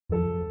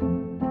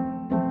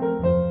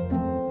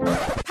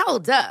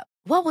Hold up.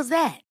 What was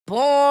that?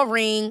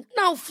 Boring.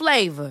 No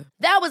flavor.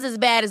 That was as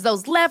bad as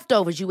those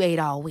leftovers you ate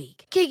all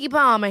week. Keke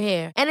Palmer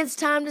here. And it's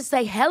time to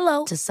say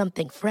hello to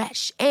something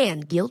fresh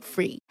and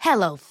guilt-free.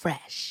 Hello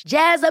Fresh.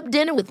 Jazz up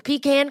dinner with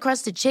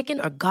pecan-crusted chicken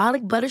or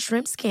garlic butter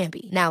shrimp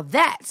scampi. Now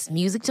that's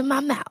music to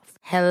my mouth.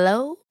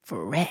 Hello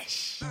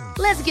Fresh.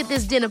 Let's get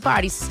this dinner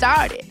party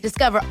started.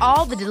 Discover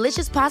all the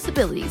delicious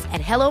possibilities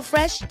at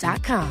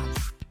hellofresh.com.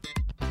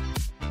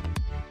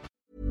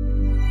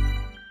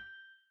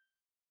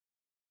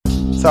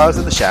 So I was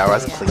in the shower, I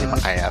was cleaning my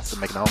ass and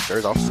making all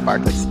sure all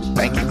sparkly,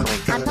 spanky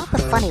clean. I'm not the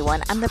funny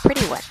one, I'm the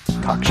pretty one.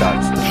 Cock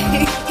shots.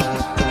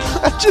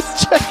 I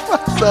just checked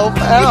myself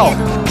out.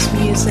 Candles,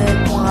 music,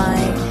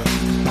 wine,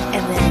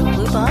 and then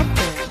lube up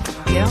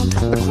and get on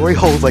top. The glory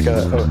hole's like a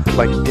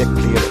dick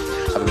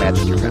theater. I've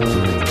imagined your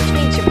mouth. Which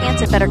means your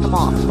pants had better come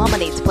off. Mama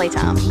needs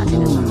playtime. I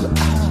think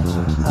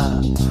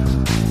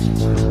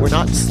We're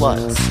not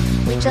sluts.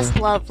 we just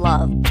love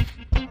love.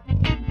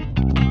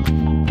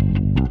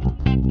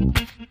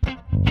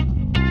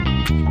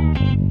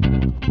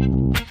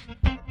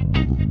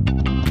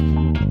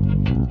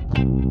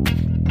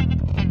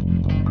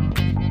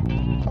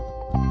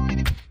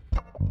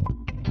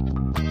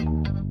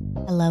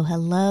 Hello,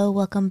 hello.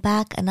 Welcome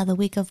back. Another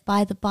week of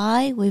By the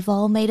By. We've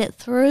all made it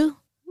through.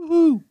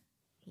 Woohoo.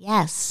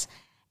 Yes.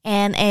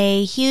 And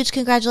a huge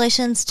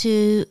congratulations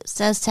to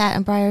Sestat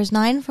and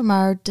Briars9 from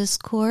our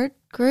Discord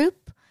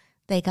group.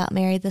 They got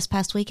married this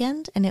past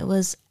weekend, and it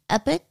was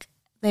epic.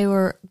 They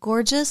were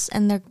gorgeous,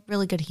 and they're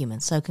really good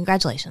humans. So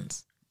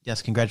congratulations.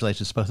 Yes,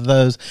 congratulations to both of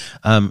those.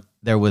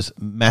 There was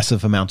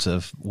massive amounts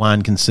of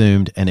wine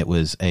consumed, and it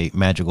was a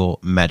magical,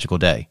 magical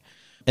day.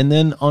 And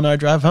then on our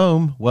drive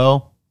home,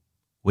 well,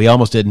 we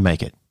almost didn't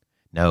make it.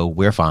 No,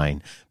 we're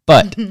fine.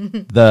 But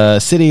the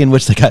city in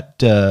which they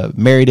got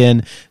married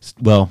in,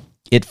 well,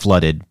 it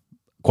flooded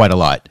quite a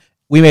lot.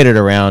 We made it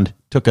around,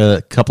 took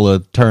a couple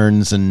of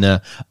turns, and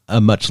a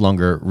much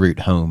longer route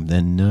home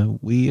than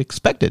we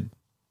expected.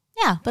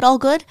 Yeah, but all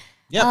good.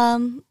 Yep. Yeah,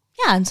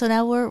 and so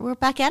now we're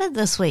back at it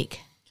this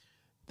week.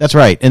 That's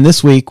right. And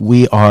this week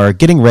we are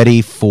getting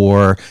ready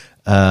for,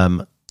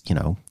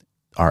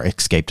 our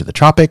Escape to the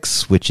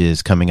Tropics, which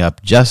is coming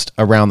up just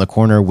around the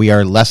corner. We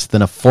are less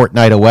than a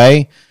fortnight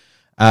away,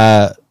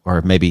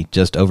 or maybe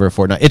just over a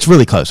fortnight. It's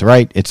really close,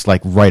 right? It's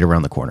like right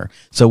around the corner.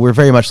 So we're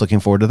very much looking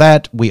forward to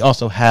that. We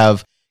also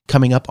have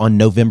coming up on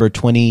November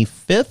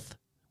 25th,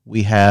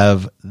 we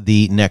have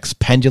the next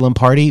Pendulum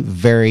Party.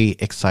 Very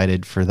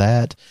excited for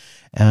that.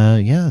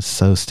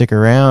 So stick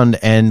around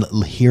and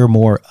hear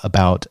more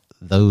about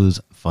those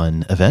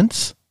fun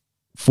events.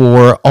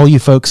 For all you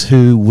folks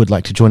who would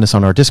like to join us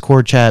on our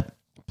Discord chat,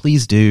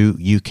 please do.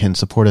 You can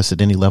support us at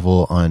any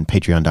level on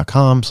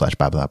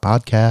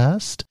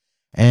patreon.com/BiblePodcast.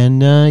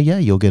 And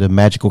you'll get a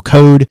magical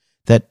code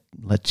that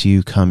lets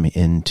you come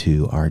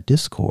into our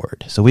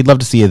Discord. So we'd love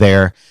to see you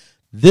there.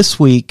 This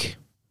week,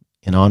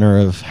 in honor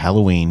of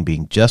Halloween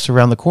being just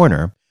around the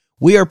corner,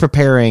 we are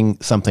preparing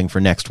something for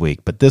next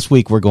week. But this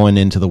week, we're going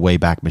into the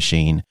Wayback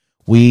Machine.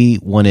 We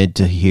wanted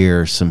to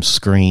hear some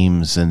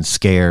screams and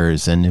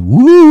scares and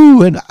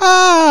woo and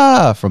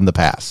ah from the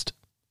past.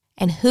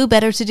 And who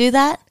better to do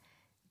that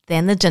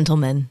than the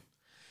gentleman?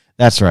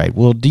 That's right.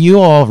 Well, do you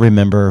all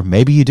remember,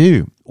 maybe you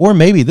do, or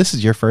maybe this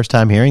is your first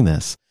time hearing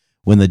this,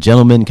 when the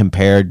gentleman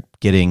compared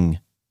getting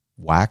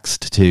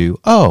waxed to,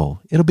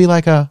 it'll be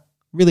like a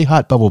really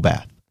hot bubble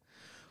bath.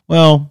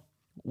 Well,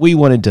 we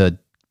wanted to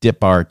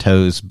dip our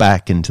toes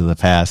back into the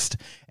past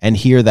and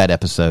hear that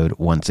episode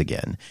once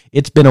again.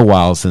 It's been a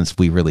while since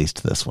we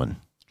released this one.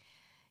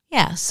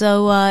 Yeah,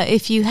 so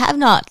if you have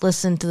not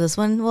listened to this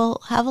one,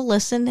 well, have a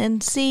listen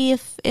and see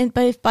if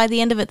by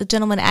the end of it, the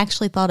gentleman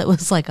actually thought it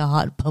was like a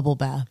hot bubble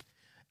bath.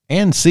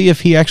 And see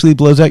if he actually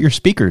blows out your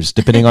speakers,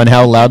 depending on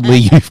how loudly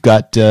you've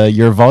got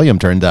your volume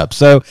turned up.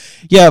 So,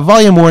 yeah,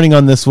 volume warning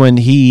on this one.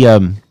 He's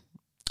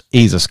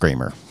a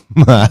screamer.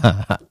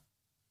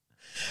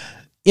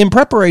 In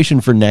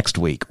preparation for next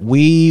week,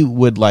 we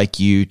would like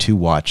you to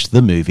watch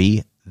the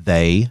movie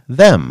They,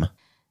 Them.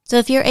 So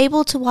if you're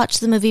able to watch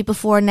the movie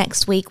before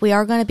next week, we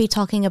are going to be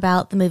talking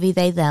about the movie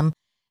They, Them,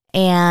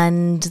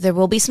 and there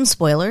will be some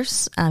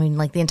spoilers. I mean,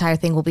 like the entire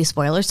thing will be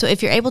spoilers. So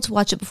if you're able to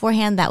watch it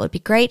beforehand, that would be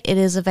great. It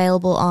is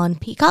available on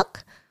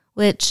Peacock,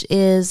 which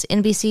is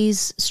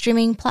NBC's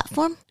streaming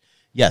platform.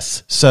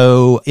 Yes.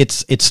 So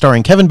it's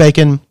starring Kevin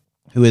Bacon,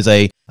 who is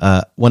a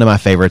one of my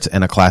favorites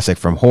and a classic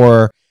from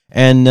horror.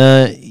 And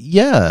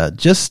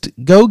just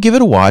go give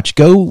it a watch.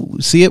 Go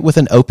see it with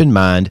an open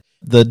mind.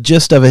 The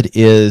gist of it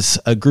is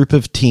a group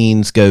of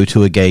teens go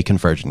to a gay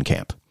conversion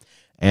camp.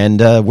 And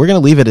we're going to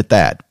leave it at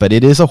that. But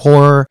it is a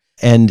horror,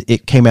 and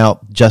it came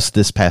out just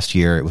this past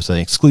year. It was an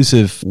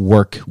exclusive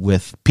work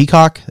with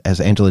Peacock, as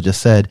Angela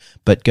just said.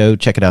 But go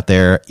check it out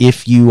there.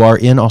 If you are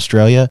in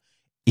Australia,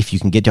 if you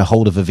can get a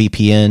hold of a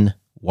VPN,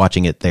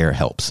 watching it there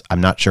helps.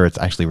 I'm not sure it's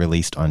actually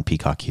released on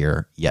Peacock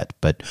here yet,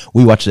 but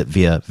we watched it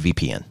via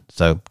VPN.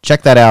 So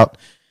check that out.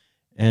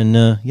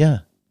 And yeah,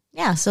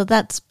 so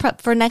that's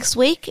prep for next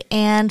week.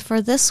 And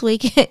for this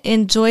week,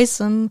 enjoy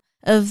some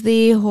of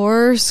the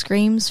horror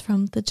screams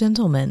from the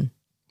gentleman.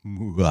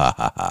 What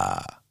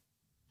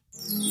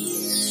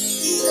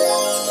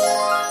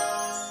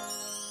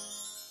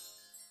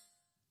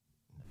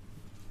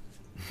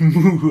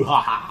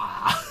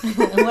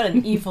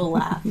an evil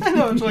laugh. I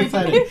know, I'm so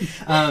excited.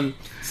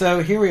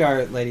 So here we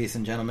are, ladies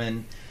and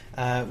gentlemen.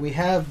 We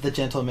have the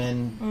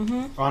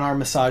gentleman on our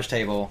massage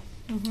table.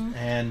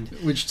 And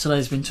which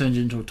today's been turned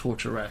into a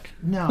torture rack.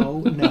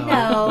 no.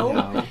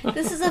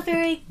 This is a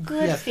very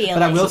good feeling.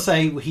 But I will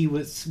say, when he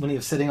was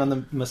sitting on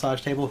the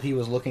massage table, he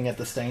was looking at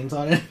the stains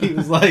on it. He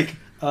was like,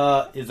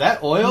 "Is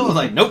that oil?" I was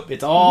like, "Nope,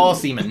 it's all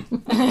semen."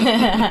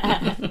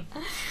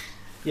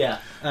 Yeah,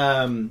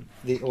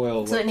 the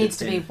oil. So it needs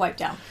to be wiped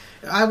down.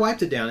 I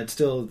wiped it down. It's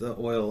still the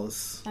oil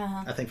is,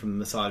 I think, from the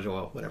massage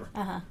oil, whatever.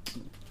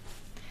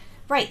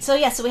 Right. So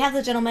so we have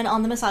the gentleman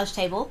on the massage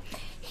table.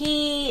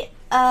 He,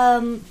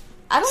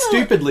 I don't know.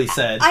 Stupidly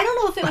said. I don't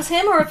know if it was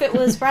him or if it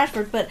was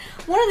Bradford, but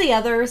one of the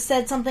others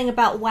said something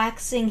about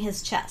waxing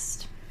his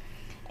chest,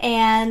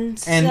 and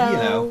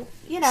so,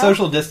 you know,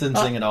 social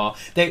distancing and all.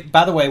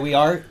 By the way, we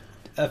are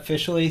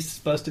officially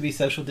supposed to be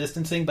social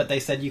distancing, but they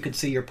said you could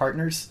see your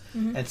partners,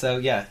 and so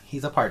yeah,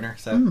 he's a partner.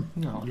 So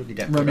it'll be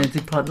different.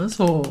 Romantic partners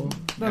or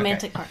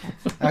romantic partner.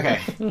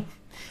 Okay.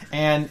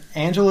 And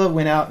Angela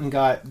went out and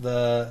got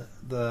the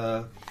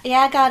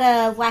I got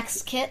a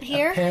wax kit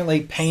here.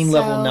 Apparently pain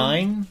level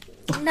 9.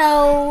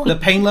 No. The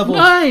pain level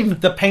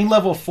 9. The pain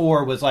level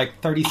 4 was like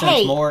 30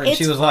 cents more, and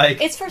she was like,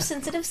 "It's for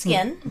sensitive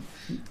skin,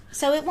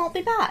 so it won't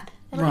be bad.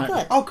 It'll be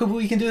good." "Oh, cool!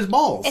 We can do his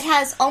balls." It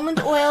has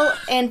almond oil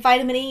and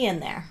vitamin E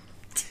in there.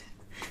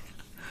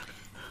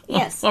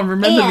 Yes, I'm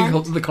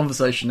remembering the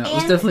conversation now. It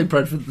was definitely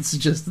Bradford that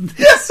suggested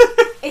this.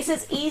 It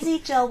says easy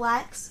gel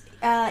wax,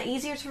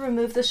 easier to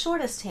remove the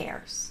shortest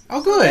hairs.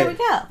 Oh, good. There we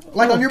go.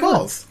 Like on your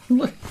balls.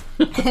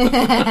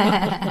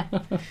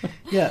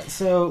 Yeah.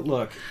 So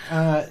look.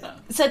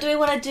 So do we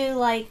want to do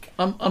like?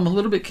 I'm a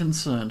little bit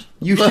concerned.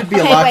 You should be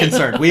a lot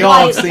concerned. We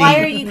all have seen.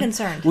 Why are you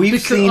concerned?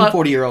 We've seen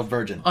 40-year-old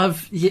virgin.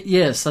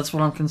 Yes, that's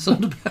what I'm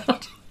concerned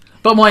about.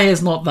 But my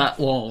hair's not that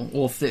long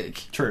or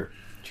thick. True.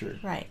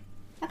 Right.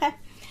 Okay.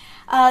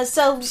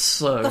 So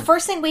the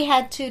first thing we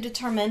had to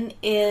determine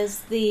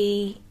is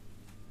the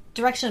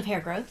direction of hair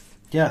growth.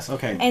 Yes,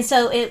 okay. And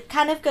so it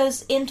kind of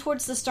goes in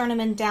towards the sternum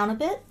and down a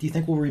bit. Do you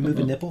think we'll remove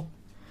a nipple?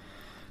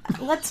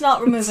 Let's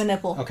not remove a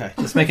nipple. Okay,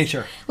 just making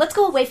sure. Let's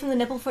go away from the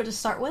nipple for to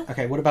start with.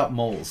 Okay, what about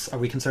moles? Are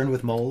we concerned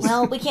with moles?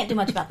 Well, we can't do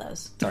much about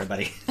those. Sorry,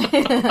 buddy.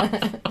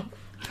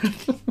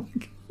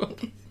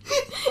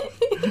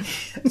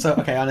 So,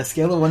 okay, on a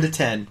scale of 1 to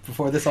 10,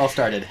 before this all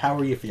started, how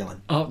were you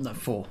feeling? Oh, no,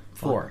 4.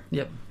 4.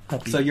 Yep.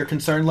 Happy. So your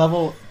concern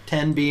level,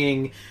 10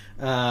 being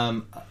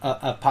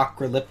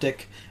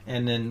apocalyptic,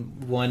 and then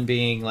 1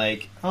 being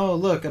like, oh,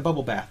 look, a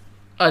bubble bath.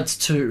 It's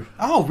 2.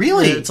 Oh,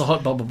 really? Yeah, it's a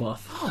hot bubble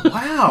bath. Oh,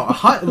 wow. A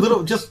hot,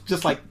 little,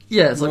 just like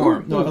it's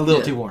warm. Like, a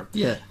little too warm.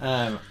 Yeah.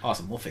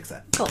 Awesome. We'll fix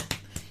that. Cool.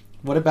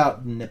 What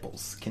about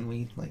nipples? Can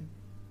we, like...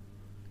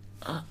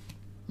 now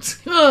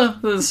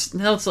it's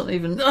not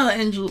even...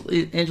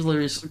 Angela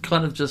is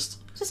kind of just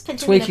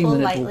pinching tweaking the the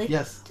nipple nipple. lightly.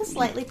 Yes. Just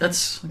lightly.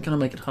 That's going to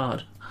make it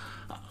hard.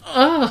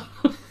 Well,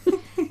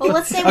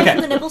 let's stay away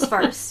from the nipples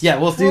first. Yeah,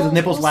 we'll do the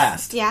nipples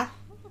last. Yeah.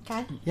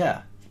 Okay.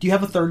 Yeah. Do you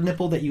have a third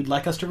nipple that you'd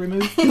like us to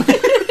remove?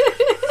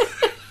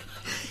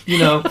 You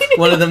know,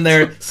 one of them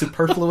they're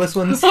superfluous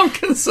ones. I'm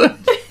concerned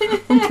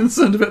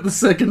about the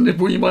second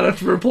nipple you might have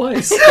to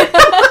replace.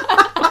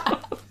 I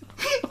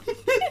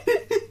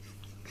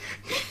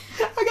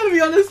gotta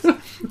be honest.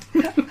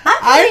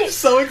 I'm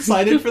so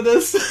excited for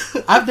this.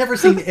 I've never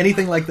seen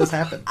anything like this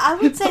happen. I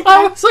would say I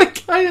that, was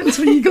okay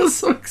until you got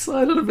so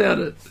excited about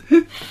it.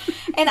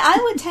 and I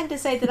would tend to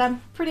say that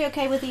I'm pretty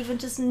okay with even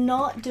just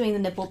not doing the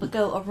nipple, but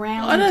go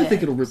around. I don't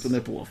think it'll rip the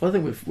nipple off. I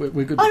think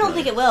we're good. I don't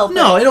think it will. But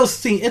No, it'll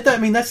seem. I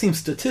mean, that seems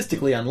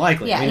statistically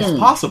unlikely. Yeah. I mean, it's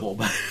possible,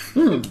 but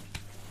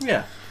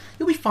yeah,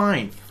 you'll be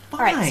fine. All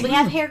right. So we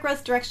have hair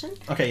growth direction.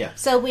 Okay, yeah.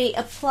 So we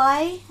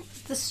apply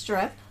the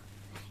strip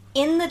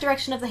in the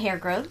direction of the hair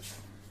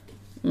growth.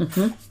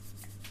 Mm-hmm.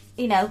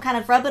 You know, kind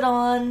of rub it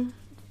on,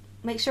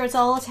 make sure it's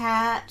all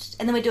attached,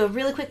 and then we do a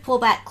really quick pull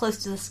back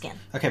close to the skin.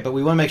 Okay, but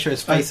we want to make sure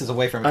his face is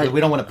away from it because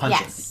we don't want to punch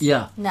Yes. him.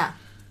 Yeah. No.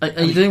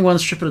 Are you doing one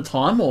strip at a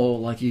time, or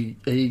like are you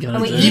going to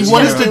do? each You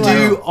want us to do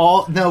do one.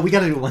 all? No, we got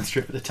to do one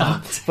strip at a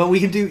time. But we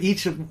can do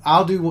each.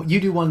 You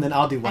do one, then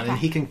I'll do one, Okay. and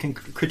he can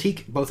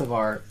critique both of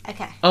our.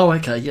 Okay. Oh,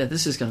 okay. Yeah,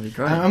 this is going to be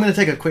great. I'm going to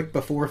take a quick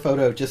before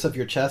photo just of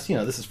your chest. You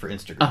know, this is for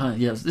Instagram.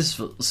 Yeah, this is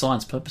for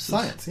science purposes.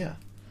 Science, yeah.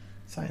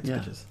 Science Yeah.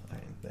 bitches. All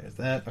right, there's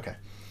that. Okay.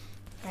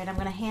 All right, I'm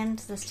going to hand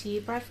this to you,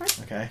 Bradford.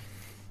 Okay.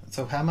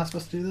 So how am I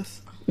supposed to do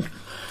this?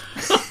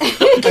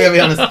 I gotta be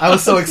honest. I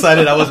was so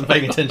excited I wasn't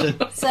paying attention.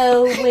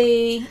 So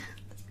we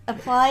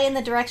apply in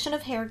the direction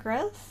of hair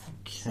growth.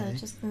 Okay.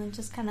 So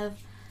just kind of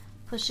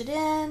push it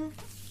in.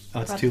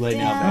 Oh, it's Rub too late it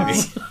now, down.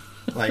 baby.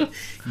 Like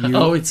you,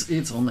 Oh,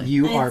 it's on there.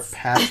 you are It's-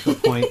 past the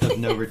point of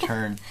no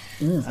return.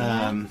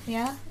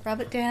 Yeah,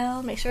 rub it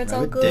down. Make sure it's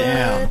all Rub it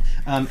good.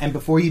 down. And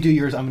before you do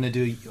yours, I want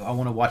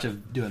to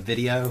do a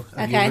video of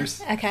Okay.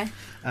 yours. Okay.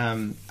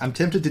 I'm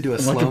tempted to do a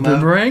like slow a mo.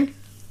 boomerang.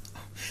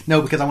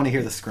 No, because I want to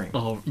hear the scream.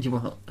 Oh, you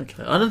want?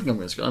 Okay, I don't think I'm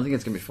going to scream. I think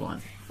it's going to be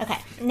fine. Okay,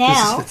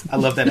 now... I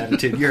love that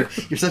attitude. You're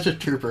such a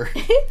trooper.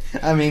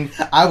 I mean,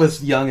 I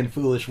was young and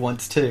foolish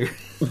once, too.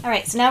 All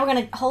right, so now we're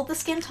going to hold the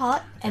skin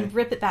taut and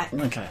rip it back.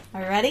 Okay.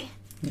 Are you ready?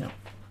 Yeah.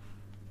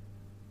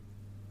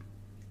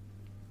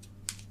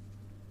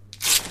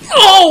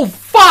 Oh,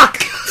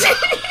 fuck!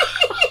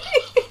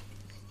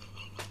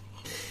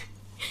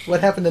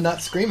 What happened to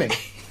not screaming?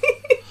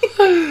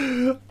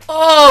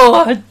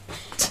 Oh,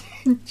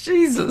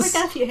 Jesus. We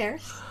got a few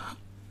hairs.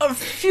 A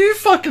few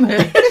fucking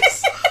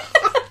hairs.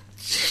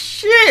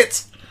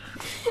 Shit.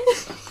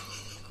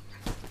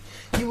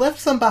 You left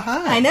some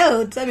behind. I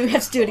know, so we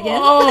have to do it again.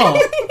 Oh.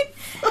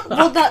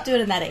 We'll not do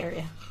it in that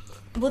area.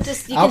 We'll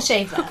just, you can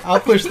shave that. I'll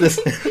push this.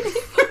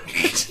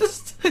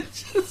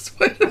 just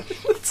wait a minute.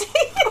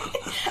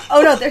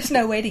 Oh no, there's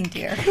no waiting,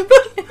 dear.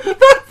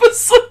 That was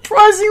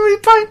surprisingly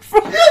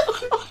painful.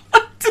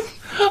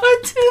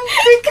 I didn't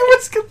think it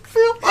was going to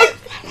feel like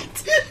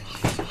that.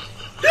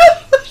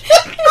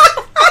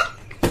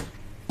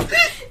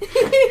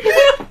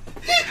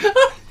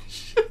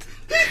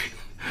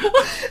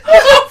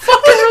 I'm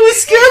fucking really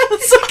scared of the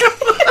second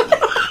one.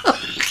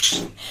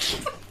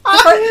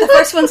 The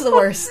first one's the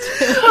worst.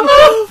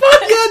 Oh,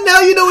 fuck yeah,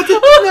 now you know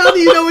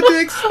what to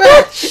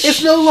expect.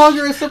 It's no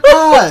longer a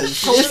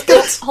surprise.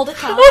 Hold it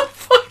tight. Oh,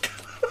 fuck.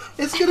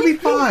 It's gonna be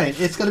fine.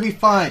 It's gonna be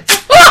fine.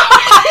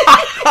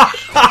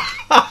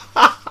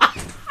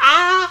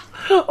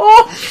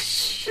 Oh,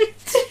 shit.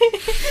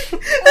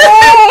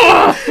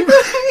 Oh.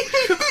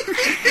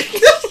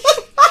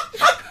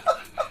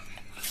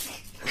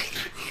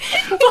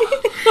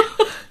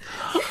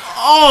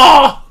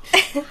 Oh.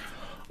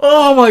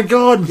 Oh my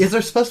god. Is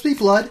there supposed to be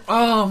blood?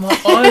 Oh, my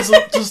eyes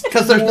are just...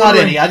 Because there's not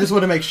any. I just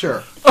want to make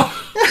sure.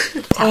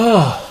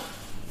 Oh.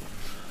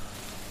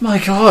 My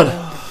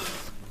god.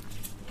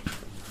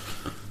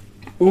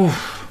 Ooh.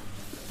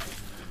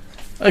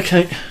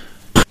 Okay.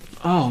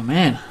 Oh,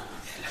 man.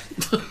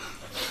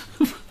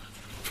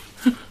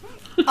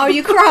 Are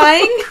you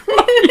crying?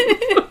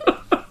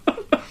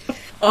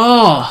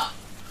 Oh.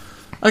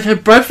 Okay,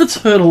 Bradford's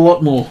hurt a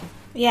lot more.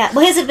 Yeah,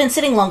 well his had been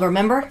sitting longer,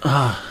 remember?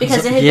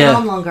 Because it had yeah. been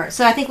on longer.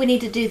 So I think we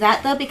need to do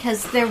that though,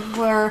 because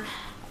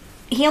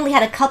he only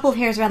had a couple of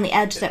hairs around the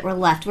edge that were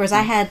left, whereas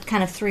I had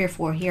kind of 3 or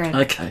 4 here.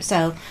 Okay.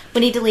 So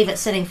we need to leave it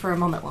sitting for a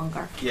moment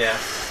longer. Yeah.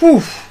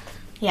 Whew.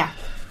 Yeah.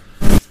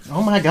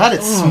 Oh my god,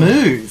 it's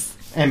smooth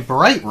and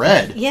bright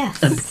red.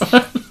 Yes.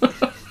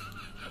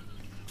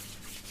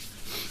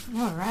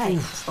 All right.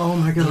 Oh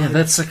my god. Yeah,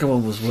 that second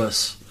one was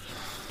worse.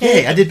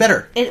 Yay, I did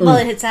better. It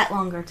hits that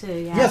longer too.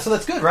 Yeah. Yeah, so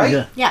that's good, right?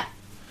 Yeah. Yeah.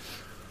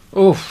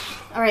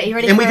 Oof. All right, you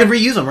ready? And for... we can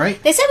reuse them,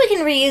 right? They said we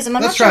can reuse them.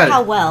 I'm Let's not try sure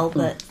how it. well,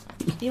 but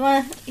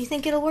you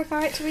think it'll work all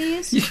right to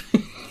reuse?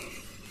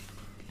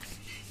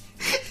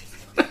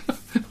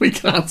 We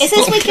can't. It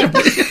says stop we can.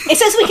 it. It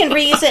says we can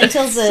reuse it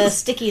until the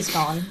sticky's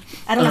gone.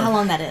 I don't know how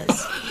long that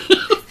is.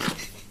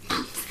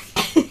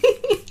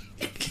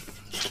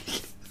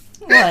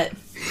 What?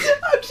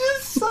 I'm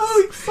just so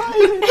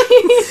excited.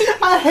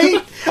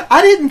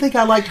 I didn't think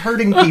I liked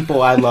hurting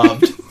people I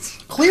loved.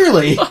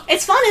 Clearly.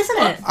 It's fun,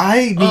 isn't it?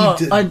 I need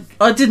to...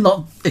 I did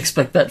not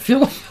expect that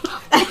feeling.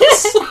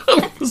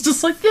 I was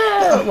just like,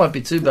 yeah, it won't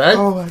be too bad.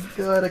 Oh my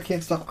god, I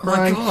can't stop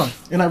crying. God.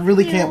 And I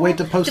really can't wait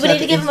to post Do we that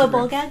need to give him a Instagram.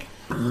 ball gag?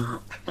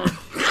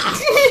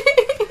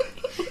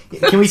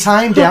 Can we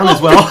tie him down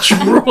as well?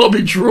 I'll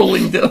be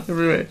drooling down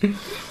everywhere.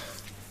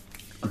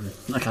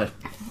 Okay.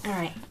 All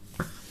right.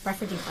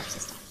 Bradford, you first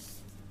this time.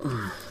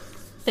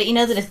 But you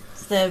know that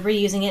if the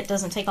reusing it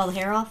doesn't take all the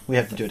hair off? We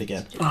have to do it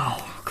again. Oh,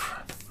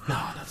 crap.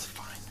 No, that's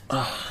fine.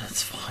 Oh,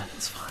 that's fine.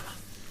 That's fine.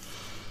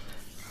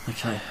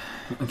 Okay.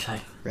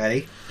 Okay.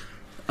 Ready?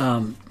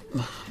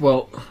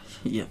 Well,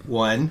 yeah.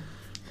 1.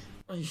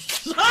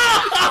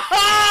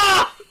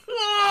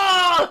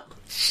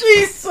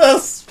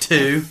 Jesus!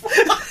 2.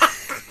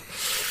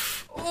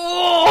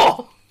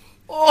 Oh!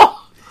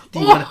 Oh! Do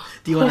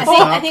you want to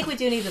stop? I think we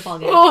do need the ball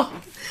gag. Oh!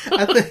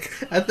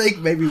 I think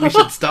maybe we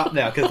should stop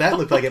now because that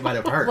looked like it might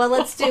have hurt. Well,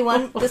 let's do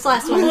one. This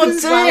last one. Oh,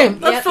 as well. damn!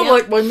 That Yep, felt yep.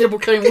 like my nipple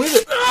came with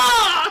it.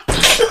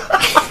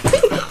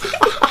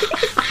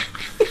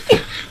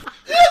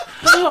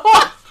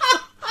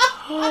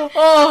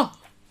 Oh!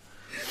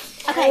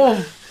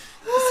 Okay.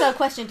 So,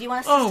 question: do you want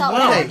us to Oh, stop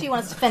wow. now, or do you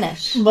want us to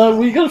finish? No,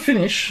 we gotta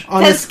finish.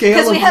 On a scale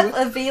Because of we have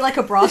a V like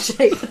a bra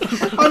shape.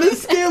 on a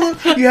scale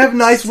of you have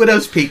nice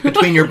widow's peak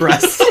between your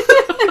breasts.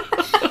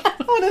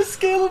 On a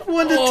scale of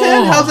 1 to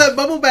 10, how's that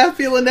bubble bath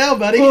feeling now,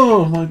 buddy?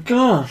 Oh my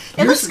god.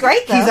 It looks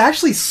great though. He's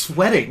actually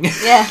sweating.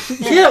 Yeah.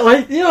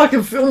 Yeah, I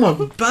can feel my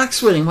back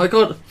sweating. My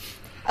god.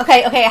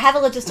 Okay. I have a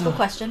logistical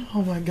question.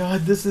 Oh my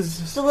god, this is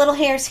just... The little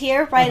hairs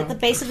here, right at the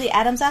base of the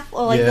Adam's apple,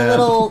 or like Yeah.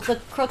 the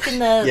crook in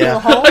the Yeah. little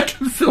hole. I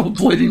can feel a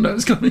bleeding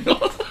nose coming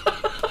on.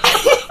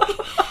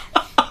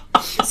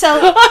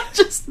 So, I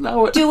just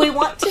know it. do we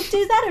want to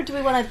do that, or do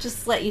we want to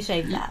just let you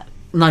shave that?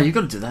 No, you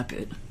gotta do that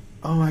bit.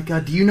 Oh my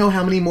god, do you know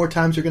how many more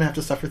times you're going to have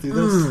to suffer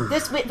through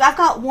this? I've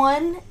got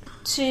 1,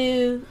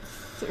 2,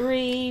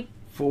 3,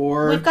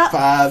 4, We've got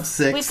 5,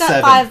 6, We've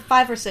got 7.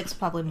 five or six,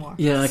 probably more.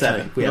 Yeah, okay.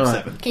 7. We have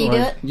Alright. 7. Can you do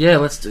it? Yeah,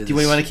 let's do this. Do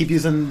we want to keep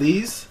using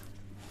these?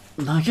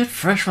 No, get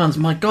fresh ones.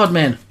 My God,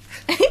 man.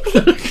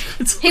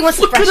 He wants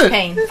Look fresh at it.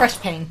 pain. Fresh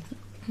pain.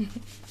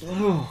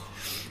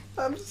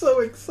 I'm so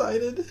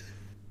excited.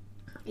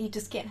 You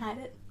just can't hide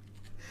it.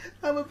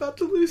 I'm about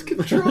to lose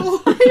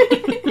control.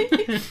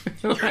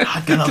 You're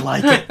not gonna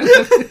like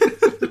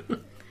it.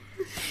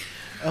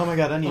 Oh my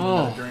god, I need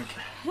another drink.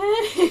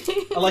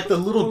 I like the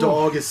little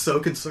dog is so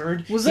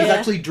concerned. He's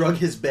actually drug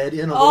his bed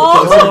in a little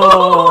closer.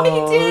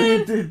 Oh, he did.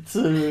 He did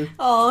too.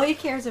 Oh, he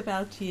cares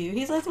about you.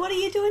 He's like, what are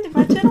you doing to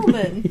my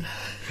gentleman?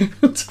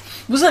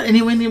 Was that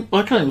anywhere near...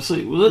 I can't even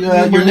see. Was it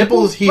Yeah, your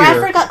nipple is here.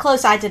 Bradford got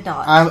close, I did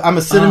not. I'm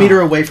a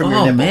centimeter away from your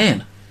Oh, nipple.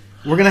 man.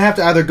 We're gonna have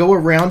to either go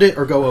around it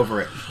or go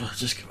over it. Oh,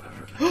 just go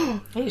over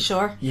it. Are you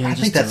sure? Yeah, I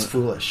just think do that's it.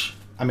 foolish.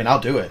 I mean,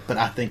 I'll do it, but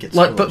I think it's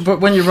Like, foolish. but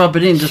when you rub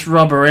it in, just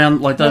rub around.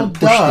 Like, don't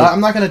push Duh, the...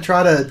 I'm not going to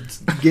try to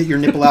get your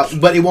nipple out,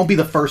 but it won't be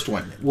the first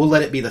one. We'll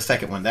let it be the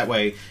second one. That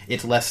way,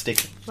 it's less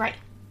sticky. Right.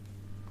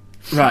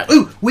 Right.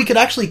 Ooh, we could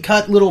actually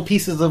cut little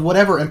pieces of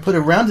whatever and put it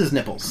around his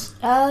nipples.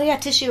 Oh, yeah,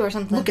 tissue or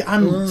something. Look,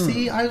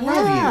 see, I love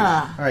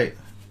Yeah. you. All right,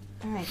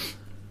 All right.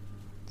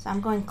 So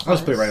I'm going close. I'll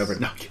just put it right over it.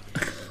 No,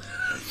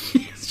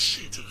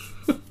 Shit.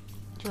 Do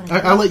you wanna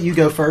I'll let you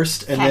go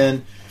first, and Okay.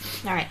 then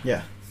All right.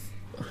 yeah.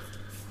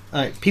 All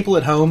right, people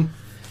at home,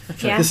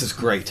 Yeah. this is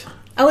great.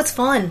 Oh, it's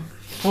fun.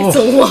 It's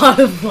a lot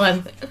of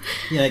fun.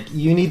 Yeah,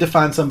 you need to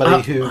find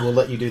somebody who will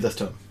let you do this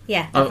to him.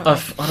 Yeah. I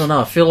don't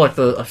know. I feel like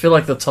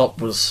the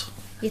top was...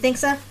 You think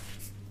so?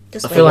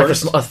 Just I wait. feel like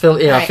worst? it's, I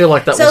feel yeah. I Alright. feel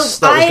like that so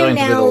was I am going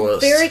to be the now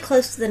worst. very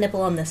close to the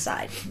nipple on this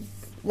side,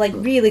 like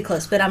really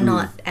close, but I'm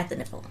not at the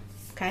nipple.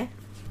 Okay.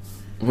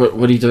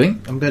 What are you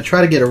doing? I'm going to try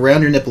to get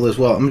around your nipple as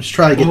well. I'm just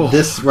trying to get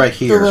this right The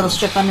here. little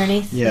strip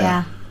underneath.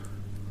 Yeah.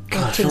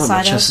 God, I To feel the like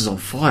my side chest of. is on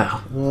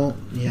fire. Well,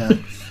 yeah.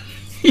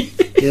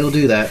 It'll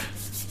do that.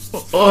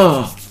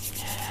 Oh.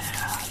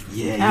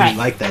 Yeah, you Alright.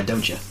 like that,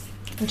 don't you?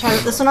 I'm trying to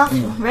rip this one off.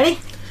 Ready?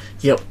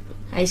 Yep.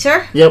 Are you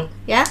sure? Yep.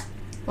 Yeah.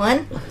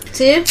 1,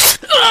 2.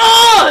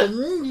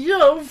 Oh,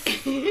 yo,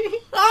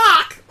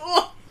 fuck!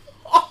 Oh,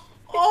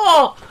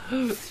 oh,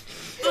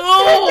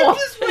 oh! I'm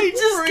just waiting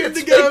for him to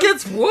It go.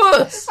 gets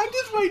worse. I'm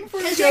just waiting for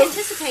him Because to you're go.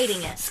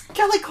 anticipating it.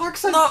 Kelly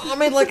Clarkson. No, I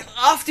mean, like,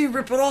 after you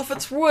rip it off,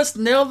 it's worse.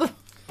 Now than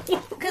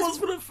what it was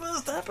when it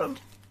first happened.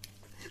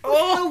 Look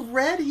how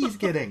red he's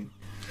getting.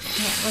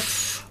 Yeah,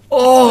 let's.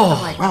 Oh,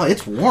 Like, Wow,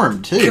 it's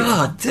warm too.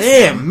 god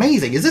damn.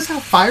 Amazing. Is this how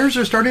fires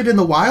are started in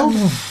the wild?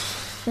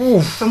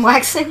 from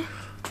waxing,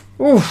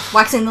 Oof,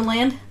 waxing the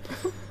land.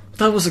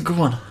 that was a good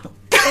one.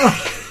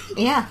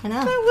 Yeah, I know.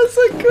 That was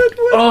a good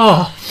one.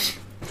 Oh,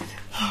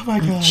 Oh my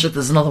god. shit,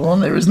 there's another one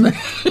there, isn't there?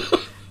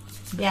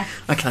 Yeah.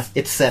 Okay.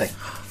 It's setting.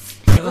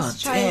 God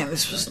try damn, it.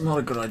 this was not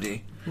a good idea.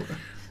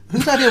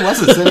 Whose idea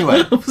was this anyway?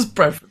 It was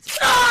Bradford's.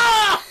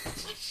 Ah!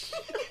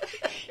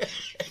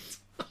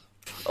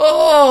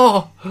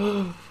 Oh!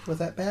 Was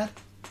that bad?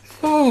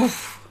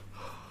 Oof.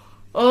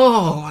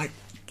 Oh my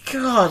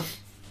god.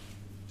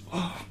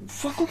 Oh,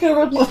 fuck, look how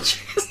red my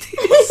chest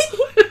is.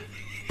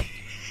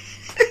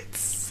 It's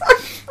so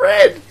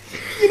red.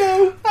 You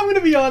know, I'm going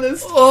to be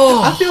honest. I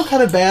Oh. feel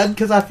kind of bad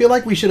because I feel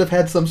like we should have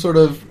had some sort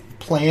of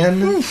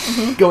plan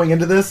going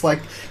into this.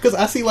 Like, because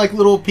I see like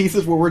little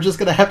pieces where we're just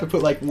going to have to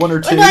put like one or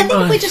two. Well, no, I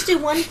think if we just do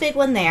one big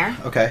one there,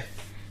 Okay.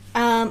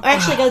 or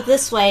actually go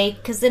this way,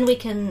 because then we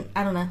can.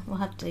 I don't know. We'll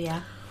have to.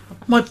 Yeah.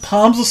 My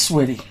palms are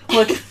sweaty.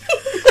 Like,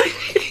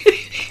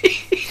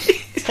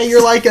 Hey,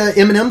 you're like a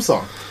Eminem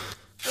song.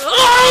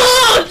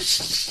 oh,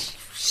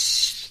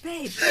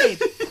 Babe,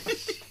 babe.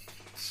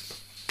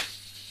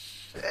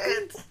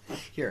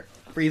 Here,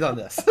 breathe on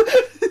this.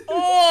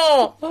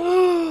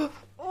 oh,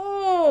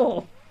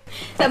 oh,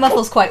 That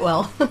muffles quite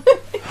well.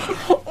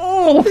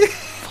 oh.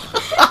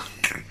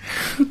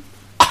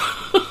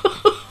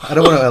 I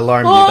don't want to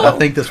alarm you, but I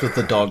think this was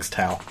the dog's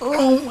towel.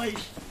 Oh my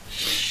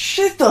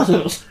shit, that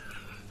is.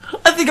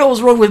 I think I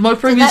was wrong with my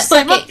That previous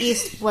statement. second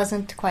east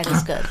wasn't quite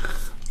as good.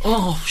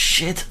 Oh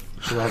shit.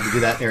 We'll have to do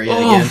that area Oh.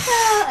 again.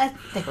 I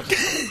think we'll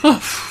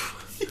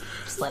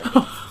just let it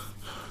be.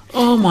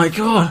 Oh my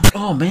god.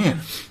 Oh man.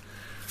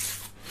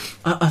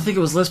 I think it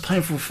was less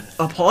painful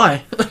up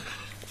high.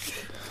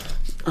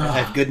 I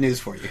have good news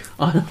for you.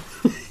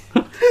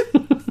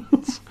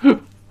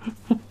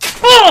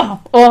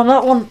 Oh,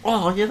 that one.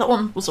 Oh, yeah, that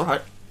one was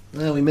alright.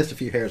 Well, we missed a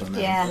few hairs on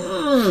that. Yeah.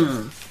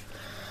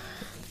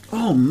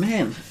 Oh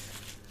man.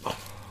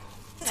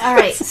 All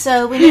right.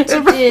 So we need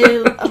to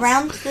do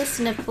around this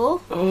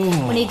nipple.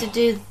 Oh. We need to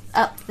do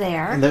up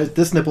And there.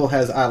 this nipple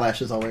has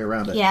eyelashes all the way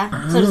around it. Yeah.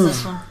 So does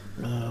this one.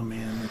 Oh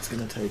man, it's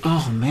gonna take.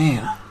 Oh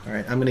man. All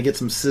right, I'm gonna get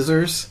some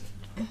scissors.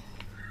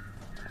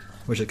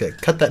 Which is okay.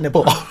 Cut that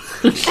nipple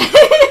off.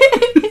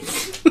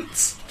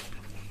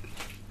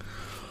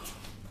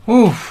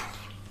 Oof.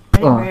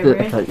 Ready, Oh, ready,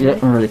 ready? okay, yeah,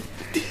 I'm ready.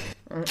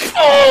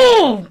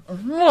 Oh!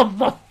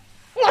 Motherfucker!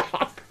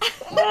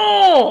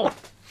 Oh!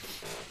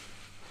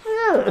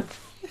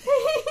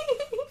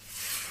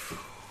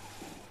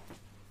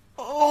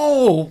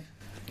 Oh!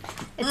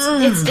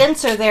 It's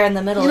denser there in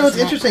the middle. You know, it's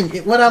isn't it?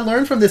 interesting. What I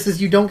learned from this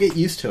is you don't get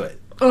used to it.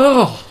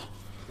 Oh.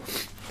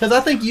 Because I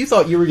think you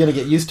thought you were going to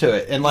get used to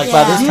it. And, like,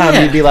 Yeah. by this time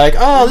Yeah. you'd be like,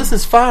 oh, this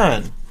is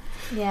fine.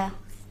 Yeah.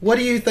 What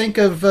do you think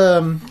of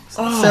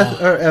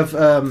Seth, or of,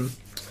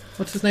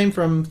 what's his name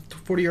from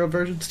 40-Year-Old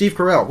Virgin? Steve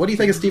Carell. What do you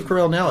think of Steve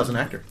Carell now as an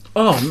actor?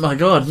 Oh my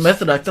god,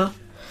 method actor.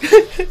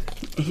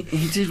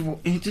 he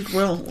did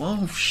well.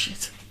 Oh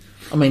shit.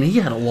 I mean, he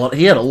had a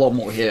lot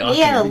more hair.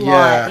 He had a lot.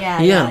 Yeah. Yeah.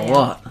 He yeah, had a yeah.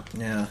 lot.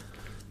 Yeah.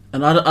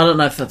 And I don't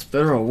know if that's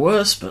better or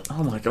worse, but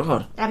oh my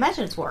god. I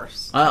imagine it's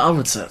worse. I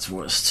would say it's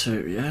worse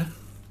too, yeah?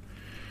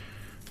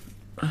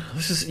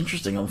 This is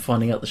interesting. I'm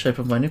finding out the shape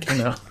of my nipple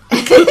now.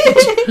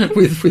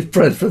 with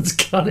Bradford's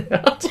cut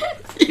out.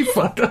 You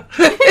fucker.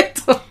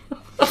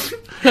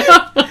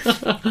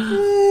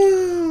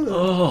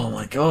 Oh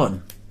my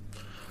god.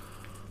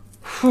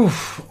 Whew,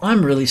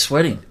 I'm really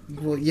sweating.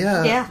 Well,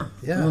 yeah. Yeah.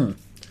 Yeah.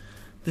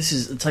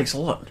 It takes a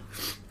lot.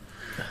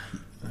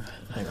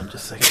 Hang on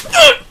just a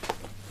second.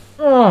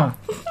 Oh.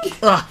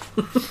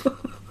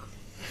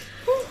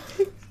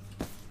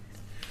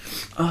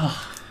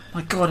 Oh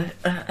my god.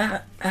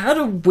 How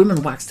do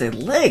women wax their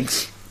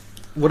legs?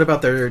 What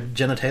about their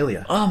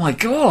genitalia? Oh my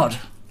god.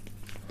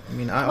 I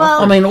mean,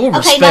 I mean, all okay.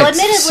 respect. Now,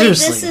 admittedly,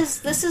 seriously.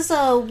 this is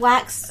a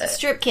wax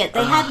strip kit.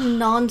 They had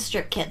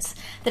non-strip kits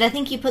that I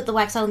think you put the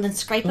wax on and then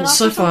scrape it Well, off.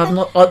 so or far,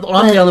 something.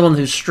 I'm the only one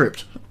who's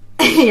stripped.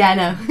 Yeah, I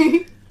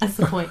know. That's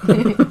the point.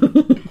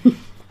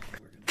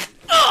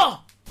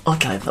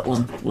 Okay, that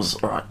was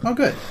alright. Oh,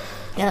 good.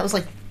 Yeah, that was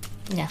like,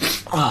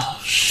 Oh,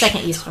 shit.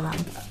 second use for that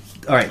one.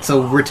 All right,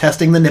 so we're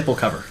testing the nipple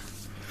cover.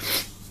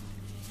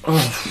 Oh.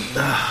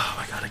 Oh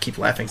my god, I keep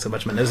laughing so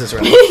much my nose is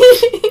running.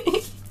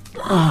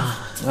 All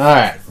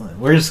right,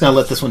 we're just gonna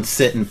let this one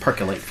sit and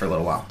percolate for a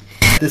little while.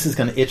 This is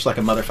gonna itch like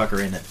a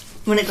motherfucker in it.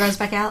 When it grows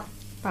back out,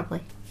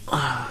 probably.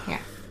 Yeah.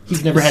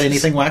 You've never had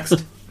anything waxed?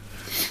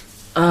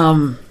 You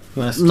want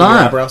to do No. your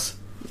eyebrows?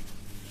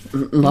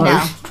 No.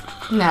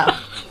 No,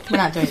 we're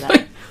not doing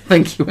that.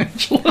 Thank you,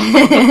 Angela.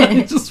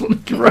 I just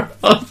want to give her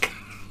a hug.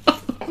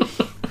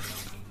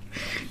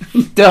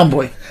 Down,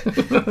 boy.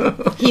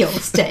 He'll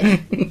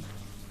stay.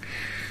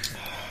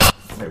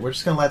 All right, we're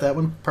just gonna let that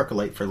one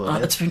percolate for a little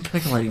bit. It's been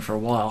percolating for a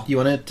while. You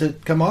want it to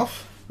come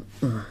off?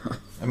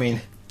 I mean,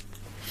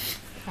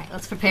 Right,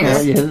 let's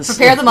prepare. Yes.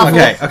 Prepare the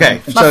muffler.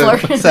 okay.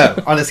 Muffler.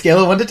 So on a scale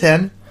of 1 to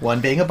 10,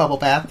 1 being a bubble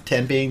bath,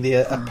 10 being the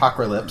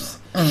apocalypse,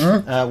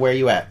 where are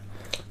you at?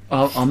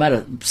 I'm at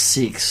a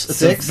 6. It's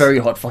 6? a very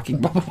hot fucking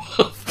bubble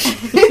bath.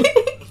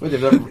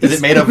 Is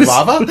it made of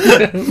lava?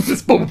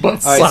 This bubble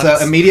bath All right, sucks.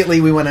 so immediately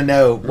we want to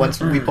know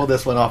once we pull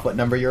this one off what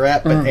number you're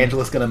at. But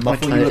Angela's going to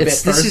muffle you a bit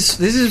This first.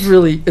 is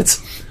really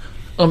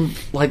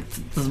like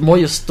the more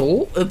you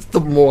stall, the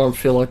more I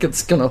feel like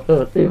it's gonna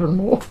hurt even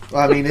more.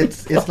 I mean,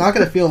 it's not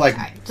going to feel like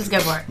Just go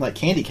for it. like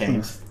candy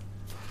canes.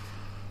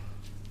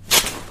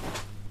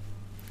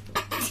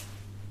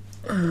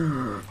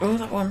 Oh,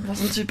 that one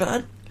wasn't too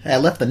bad. Hey, I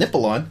left the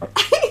nipple on.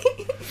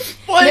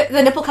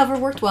 The nipple cover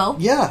worked well.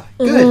 Yeah,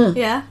 good,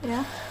 Yeah,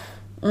 yeah.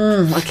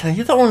 Okay,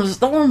 yeah, that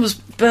one was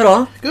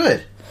better.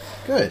 good.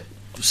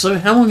 So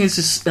how long is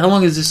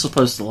this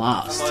supposed to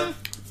last?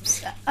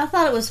 I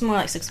thought it was more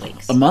like 6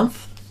 weeks. A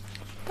month?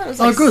 I thought it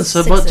was Oh, like good.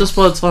 So, six-ish. but just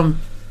by the time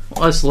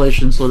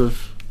isolation sort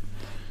of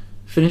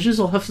finishes,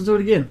 I'll have to do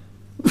it again.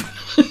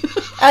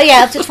 Oh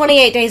yeah, up to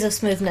 28 days of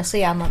smoothness. So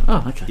yeah, a month.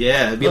 Oh, okay.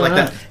 Yeah, it'd be like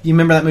Alright. that. You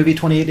remember that movie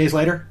 28 Days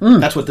Later?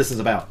 That's what this is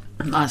about.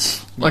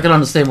 Nice. I can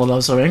understand why they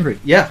were so angry.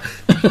 Yeah.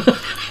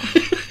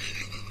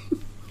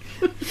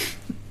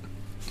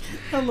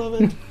 I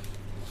love it.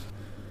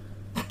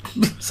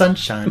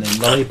 Sunshine and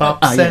lollipops.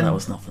 Ah, yeah, and... that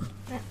was nothing.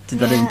 Did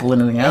that even pull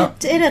anything out? It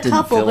did a Didn't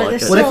couple, feel but like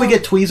there's it. What if we still-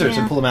 get tweezers yeah.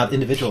 and pull them out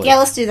individually? Yeah,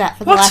 let's do that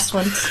for the What? last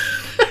one.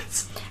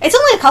 It's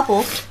only a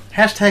couple.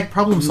 Hashtag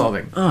problem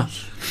solving. Oh,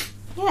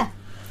 Yeah.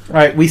 All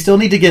right, we still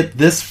need to get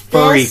this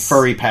This-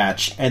 furry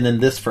patch, and then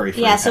this furry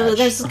Yeah, so patch.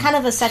 there's kind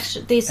of a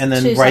section. These and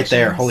then two right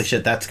there, sections. holy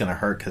shit, that's gonna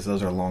hurt because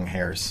those are long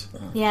hairs.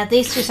 Yeah,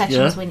 these two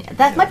sections. Yeah.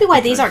 That might be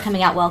why these aren't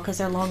coming out well because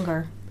they're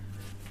longer.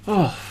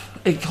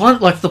 it kind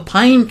of like the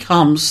pain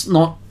comes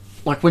not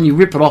like when you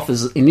rip it off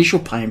as initial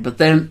pain, but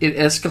then it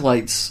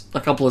escalates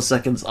a couple of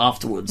seconds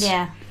afterwards.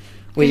 Yeah.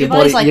 where Your your body,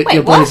 body's like, your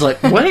 "Wait, body's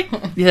what?" like,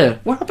 wait, yeah,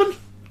 what happened?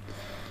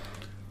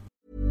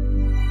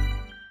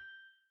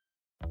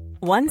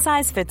 One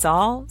size fits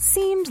all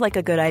seemed like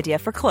a good idea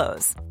for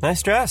clothes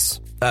Nice dress.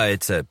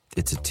 It's a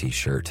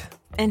t-shirt.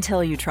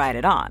 until you tried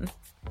it on.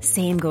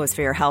 Same goes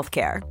for your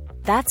healthcare.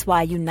 That's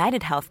why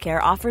United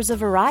Healthcare offers a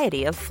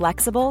variety of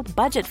flexible,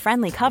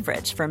 budget-friendly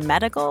coverage for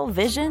medical,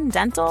 vision,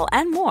 dental,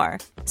 and more.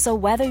 So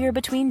whether you're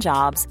between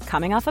jobs,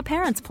 coming off a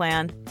parent's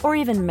plan, or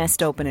even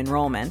missed open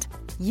enrollment,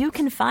 you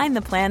can find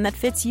the plan that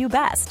fits you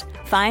best.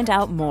 Find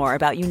out more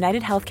about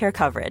United Healthcare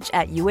coverage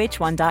at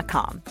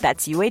uh1.com.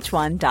 That's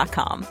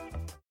uh1.com.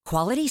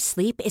 Quality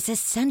sleep is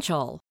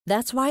essential.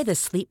 That's why the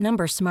Sleep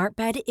Number Smart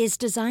Bed is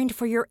designed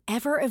for your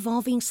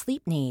ever-evolving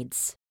sleep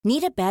needs.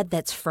 Need a bed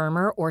that's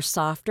firmer or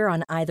softer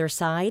on either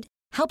side?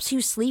 helps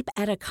you sleep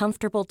at a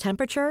comfortable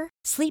temperature.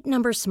 Sleep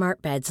Number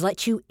Smart Beds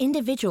let you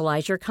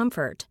individualize your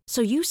comfort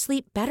so you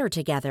sleep better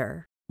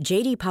together.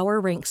 JD Power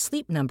ranks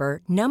Sleep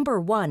Number number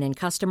 1 in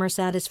customer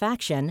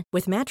satisfaction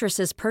with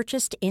mattresses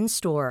purchased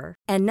in-store.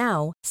 And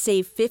now,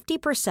 save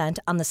 50%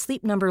 on the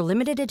Sleep Number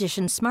Limited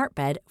Edition Smart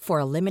Bed for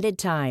a limited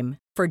time.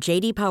 For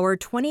JD Power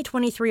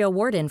 2023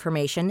 award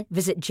information,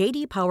 visit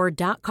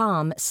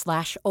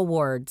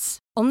jdpower.com/awards.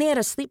 Only at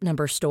a Sleep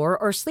Number store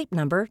or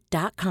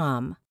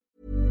sleepnumber.com.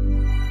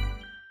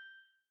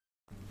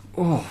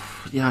 Oh,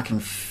 yeah, I can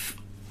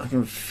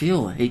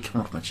feel the heat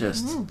coming off my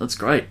chest. That's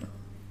great.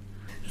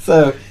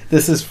 So,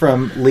 this is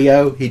from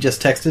Leo. He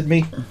just texted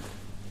me.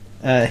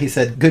 He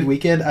said, "Good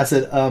weekend." I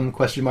said,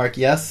 question mark,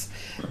 yes.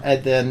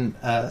 And then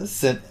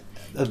sent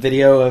a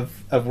video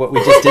of what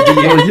we just did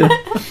to you.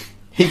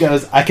 He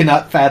goes, "I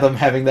cannot fathom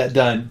having that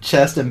done.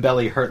 Chest and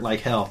belly hurt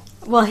like hell."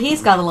 Well,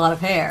 he's got a lot of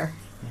hair.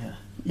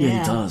 Yeah,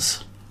 he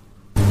does.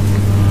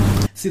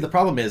 See, the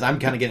problem is I'm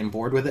kind of getting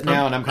bored with it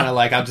now, and I'm kind of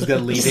like, I'm just going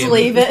to leave Just him.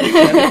 leave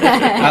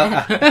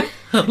it.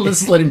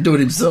 Let's let him do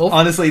it himself.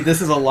 Honestly,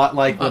 this is a lot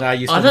like when I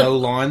used to mow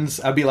lawns.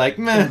 I'd be like,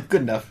 meh,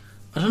 good enough.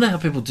 I don't know how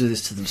people do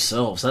this to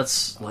themselves.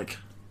 That's like...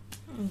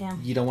 Yeah.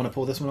 You don't want to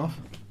pull this one off?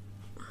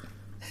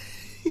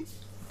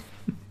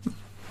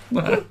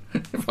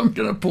 If I'm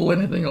going to pull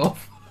anything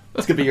off...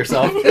 It's going to be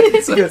yourself. I'm going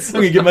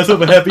to give myself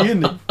a happy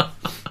ending.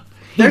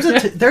 There's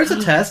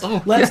a test.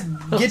 Let's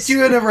get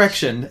you an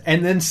erection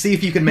and then see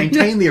if you can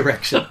maintain the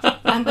erection.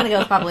 I'm going to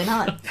go probably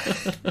not.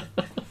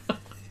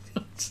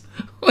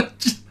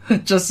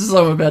 Just as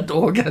I'm about to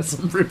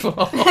orgasm, rip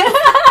off.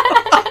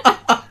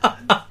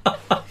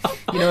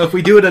 You know, if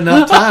we do it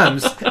enough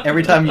times,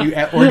 every time you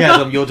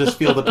orgasm, you'll just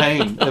feel the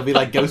pain. It'll be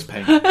like ghost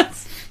pain.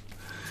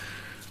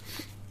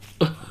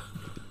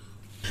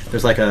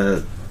 There's like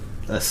a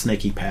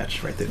snaky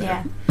patch right there.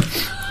 Yeah.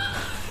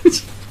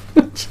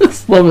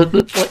 Just love it.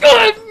 It's like,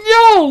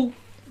 oh,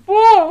 no!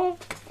 Whoa!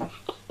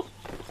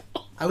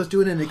 I was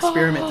doing an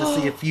experiment to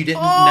see if you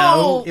didn't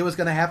know it was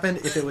going to happen,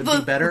 if it would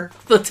be better.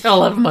 The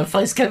towel over my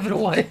face gave it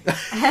away.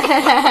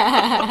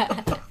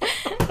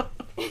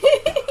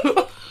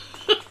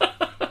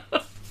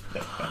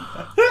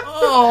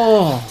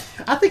 Oh.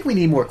 I think we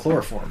need more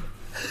chloroform.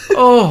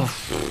 Oh.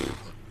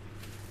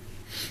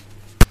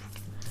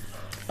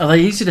 Are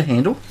they easy to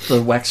handle?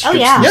 The wax strips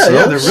yeah. Yeah,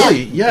 themselves? they're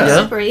really,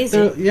 yeah. Super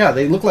easy.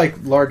 They look like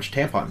large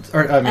tampons.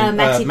 Or,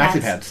 maxi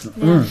pads.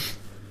 Yeah.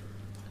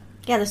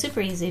 Yeah, they're super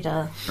easy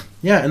to...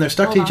 Yeah, and they're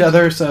stuck to Hold each on.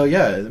 other, so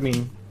yeah, I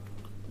mean...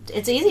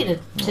 It's easy to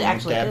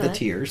actually dab do the it.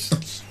 tears.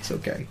 It's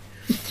okay.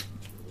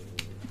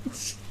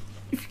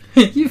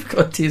 You've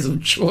got tears of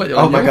joy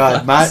on Oh my your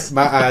god, face.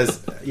 my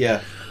eyes,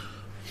 yeah.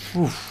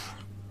 Oof.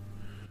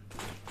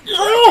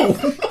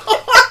 Oh!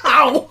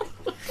 Ow!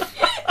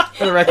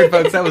 For the record,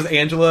 folks, that was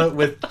Angela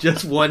with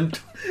just with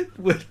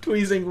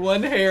tweezing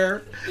one hair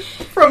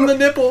from the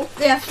nipple.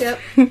 Yeah, yep.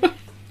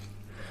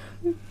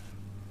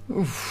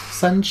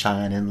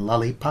 Sunshine and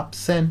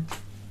lollipops and...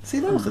 See,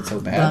 that wasn't so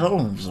That bad.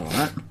 one was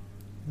alright.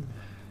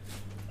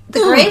 The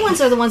grey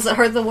ones are the ones that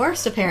hurt the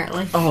worst,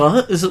 apparently.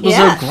 Oh, was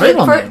there a grey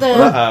one? The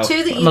Uh-oh.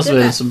 two that It you must have did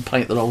been that. some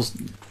paint that I was...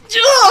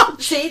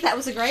 See, that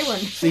was a grey one.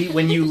 See,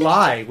 when you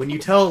lie, when you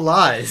tell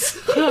lies...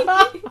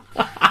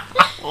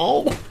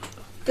 Oh!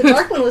 The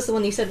dark one was the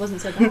one you said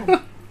wasn't so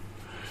bad.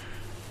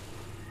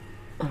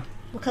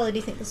 What color do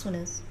you think this one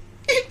is?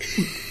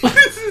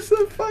 This is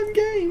a fun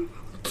game.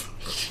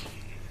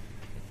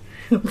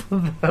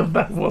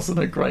 That wasn't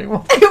a grey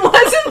one. It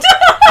wasn't.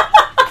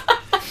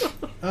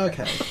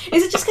 Okay.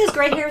 Is it just because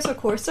grey hairs are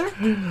coarser?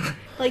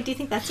 Like, do you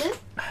think that's it?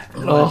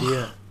 No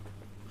idea.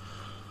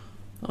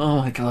 Oh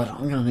my god,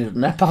 I'm gonna need a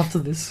nap after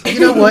this. You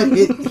know what?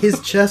 His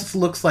chest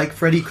looks like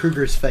Freddy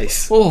Krueger's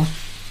face. Oh.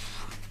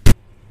 I'm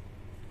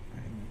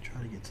gonna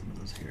try to get some of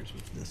those hairs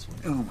with this one.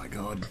 Oh my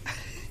god.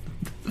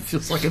 It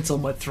feels like it's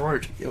on my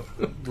throat.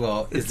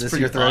 Well, is It's this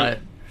pretty your throat? tight.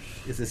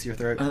 Is this your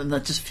throat? And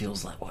that just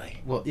feels that way.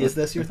 Well, is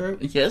this your throat?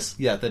 Yes?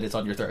 Yeah, then it's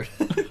on your throat.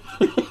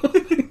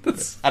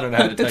 I don't know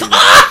how to tell you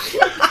that.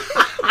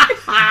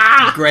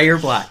 Gray or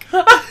black?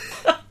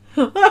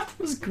 That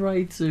was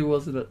grey too,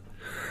 wasn't it?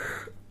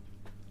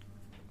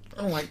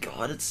 Oh my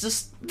god, it's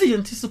just... The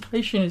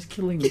anticipation is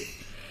killing me.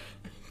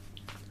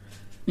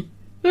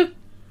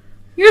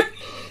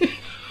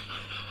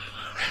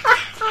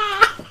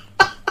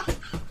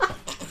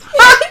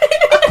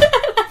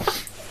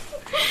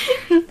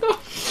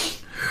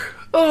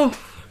 Oh.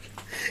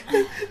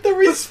 The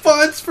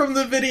response from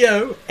the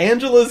video,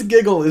 Angela's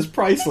giggle is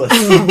priceless.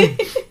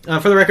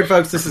 For the record,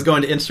 folks, this is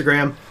going to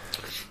Instagram.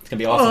 It's going to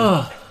be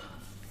awesome.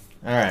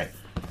 Alright.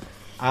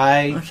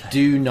 I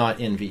do not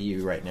envy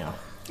you right now.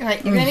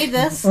 Alright, you're gonna need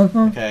this.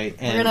 Okay,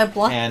 and We're gonna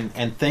block-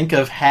 and think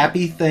of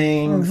happy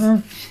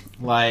things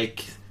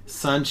like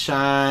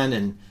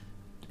sunshine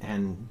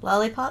and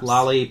Lollipops?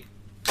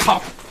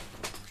 lollipop.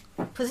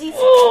 Pussies?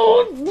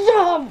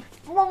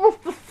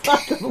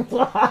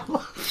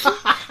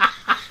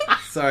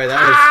 Sorry,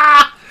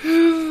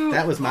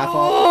 that was my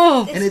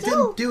fault, and it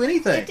still- didn't do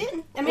anything. It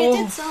didn't. I mean,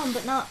 it did some,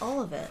 but not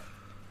all of it.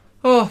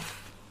 Oh.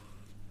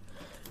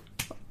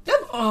 Good.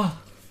 Oh.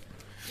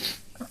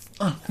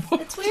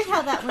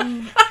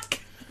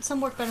 some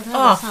work better than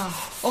others,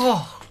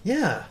 huh?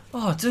 Yeah.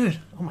 Oh, dude.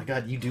 Oh my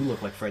God, you do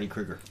look like Freddy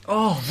Krueger.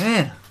 Oh,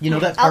 man. You know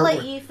that I'll part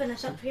let you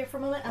finish up here for a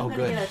moment. I'm Oh, going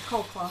to good. get a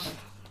cold claw.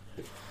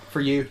 for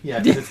you? Yeah,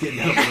 because it's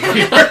getting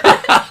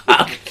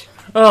out.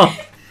 Oh.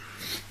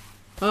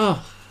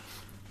 Oh.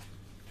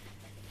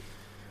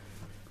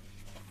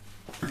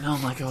 Oh,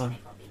 my God.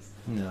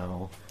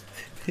 No.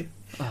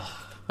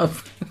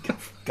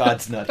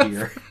 God's not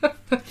here.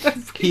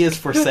 He has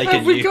forsaken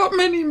Have we you. got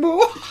many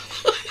more?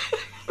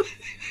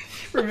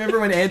 Remember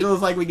when Angela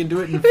was like, we can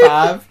do it in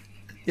 5?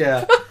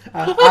 Yeah.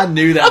 I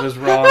knew that was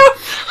wrong.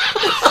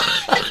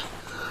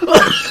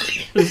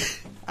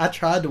 I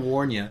tried to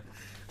warn you.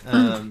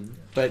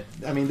 But,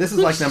 I mean, this is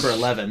like number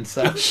 11,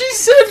 so... She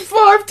said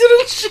 5,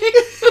 didn't she?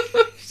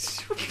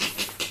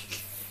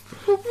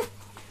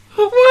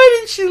 Why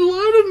did she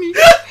lie to me?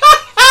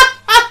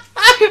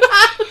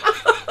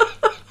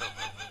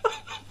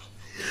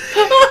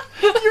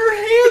 Your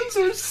hands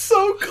are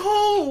so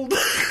cold.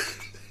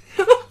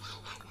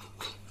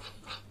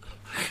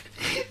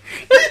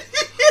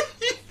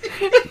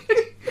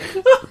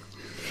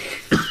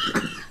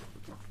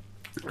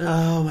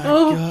 Oh my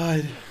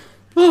God.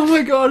 Oh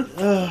my God.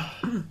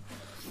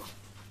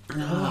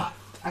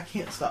 I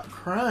can't stop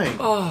crying.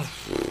 Oh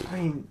I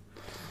mean,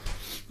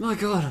 my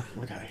God.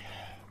 okay.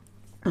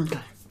 Okay.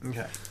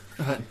 Okay.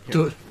 Alright,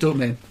 do it,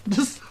 man.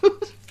 Just.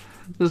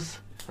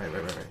 Right.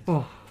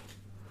 Oh.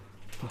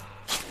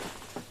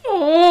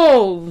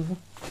 Oh.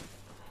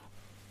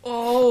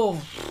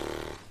 Oh.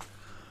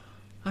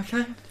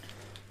 Okay.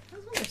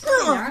 They're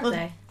sitting there, aren't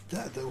they?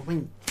 I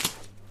mean,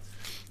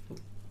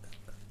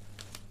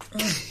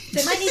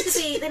 They might need to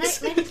be. They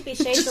might need to be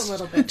shaped a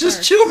little bit. Just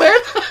first. chill, man.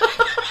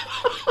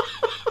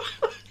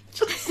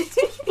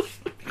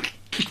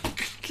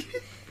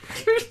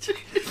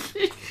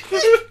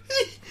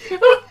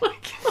 Oh my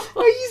God.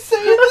 are you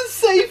saying the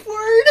safe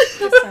word?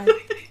 This side.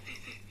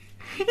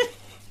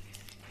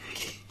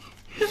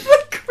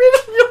 The grin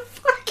on your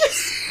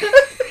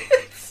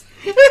face.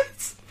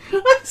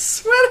 I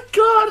swear to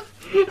God,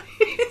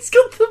 he's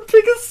got the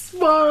biggest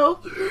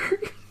smile.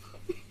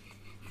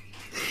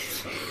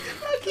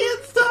 I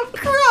can't stop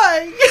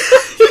crying.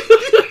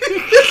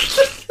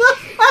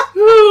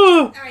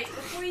 All right,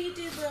 before you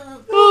do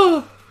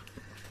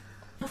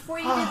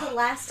the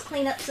last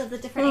cleanups of the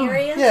different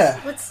areas, yeah.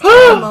 let's take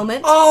a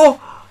moment. Oh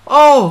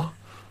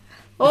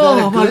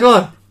my good?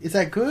 God. Is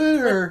that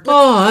good or?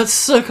 Oh, that's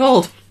so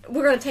cold.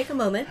 We're going to take a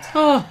moment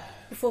Oh,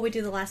 before we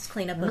do the last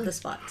cleanup of the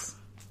spots.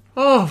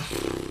 oh,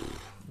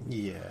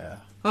 Yeah.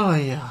 oh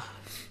yeah.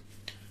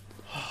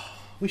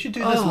 We should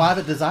do this live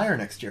at Desire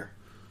next year.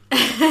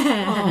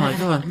 Oh my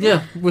God.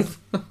 Yeah, with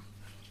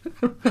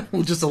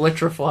we'll just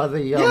electrify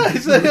the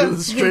it's- the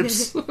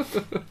strips.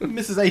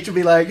 Mrs. H will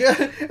be like,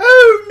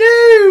 "Oh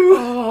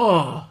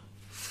Oh,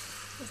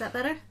 Is that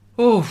better?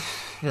 oh,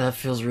 yeah, that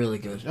feels really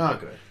good. no!" Oh,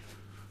 good.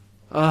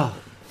 Oh,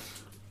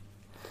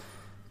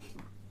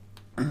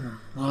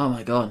 oh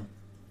my God.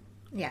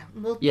 Yeah,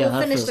 we'll Yeah, we'll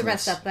that finish feels the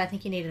rest nice. up, but I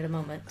think you needed a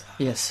moment.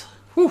 Yes.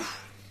 Whew.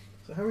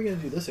 So how are we gonna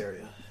do this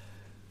area?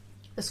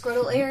 The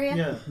scrotal area?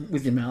 Yeah.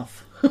 With your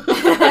mouth. Do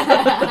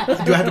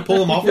I have to pull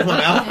them off with my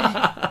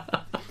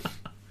mouth?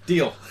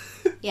 Deal.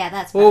 Yeah,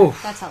 that's better.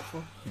 Oof. That's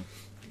helpful.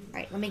 All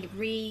right, let me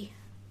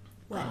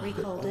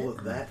recold it.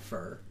 of that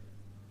fur.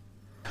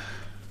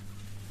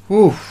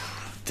 Ooh,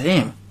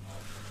 damn.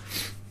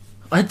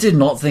 I did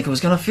not think it was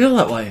going to feel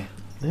that way.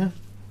 Yeah.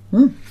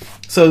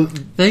 So,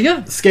 There you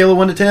go. scale of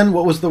 1 to 10,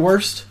 what was the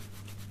worst?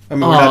 I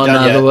mean, we're not Oh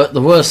done yet. no,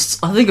 the worst.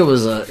 I think it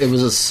was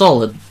a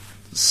solid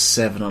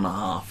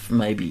 7.5,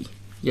 maybe.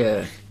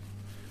 Yeah,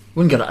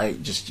 wouldn't go to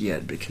 8 just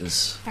yet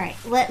because All right,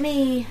 let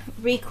me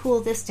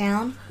recool this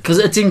down.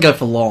 it didn't go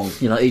for long.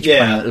 You know, each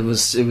Yeah. planet it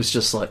was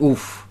just like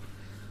oof,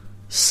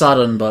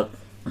 sudden, but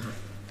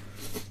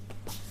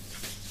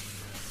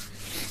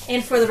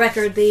And for the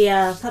record,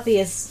 the puppy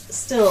is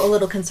still a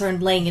little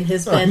concerned laying in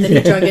his bed that he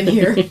drug in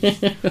here.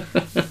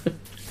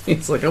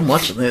 it's like I'm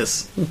watching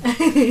this.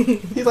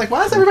 He's like,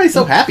 why is everybody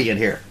so happy in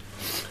here?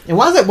 And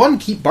why does that one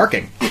keep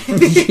barking?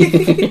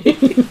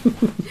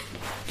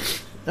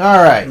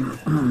 All right.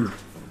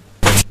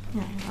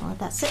 I'll let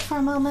that sit for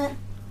a moment.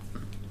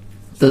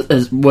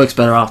 It works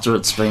better after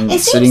it's been It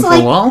sitting seems for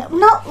like, a while.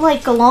 not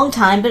like a long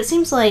time, but it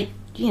seems like,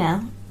 I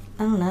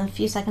don't know, a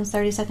few seconds,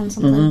 30 seconds,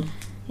 something. Mm-hmm.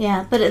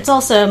 Yeah, but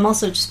I'm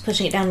also just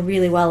pushing it down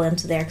really well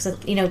into there, because,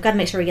 got to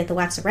make sure we get the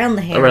wax around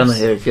the hairs. Around the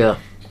hair, yeah.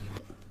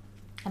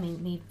 I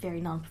mean, me, very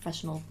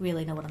non-professional,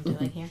 really know what I'm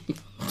doing here.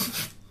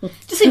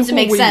 Just seems to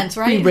make We- sense,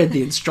 right? We read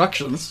the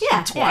instructions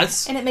yeah,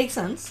 twice. and it makes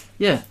sense.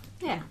 Yeah.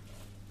 Yeah.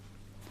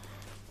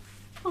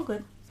 Oh,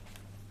 good.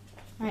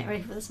 All right,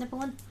 ready for this nipple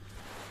one?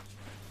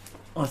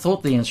 I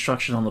thought the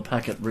instruction on the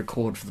packet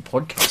record for the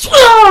podcast.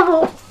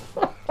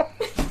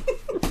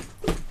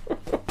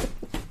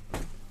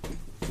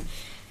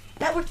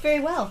 That worked very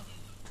well.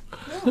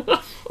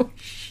 Oh,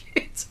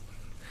 shit.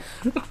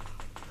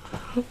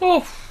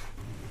 Oh.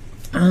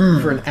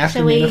 For an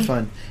afternoon we- of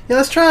fun. Yeah,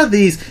 let's try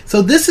these.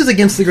 So this is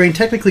against the grain,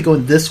 technically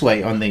going this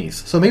way on these.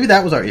 So maybe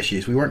that was our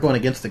issues. We weren't going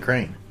against the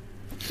grain.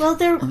 Well,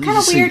 they're kind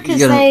of see, weird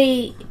because you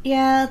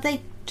gotta-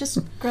 they just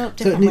grow up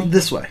So differently.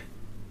 this way.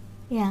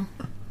 Yeah.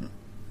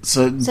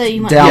 So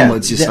you might-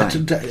 downwards, you're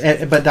saying.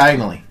 but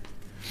diagonally.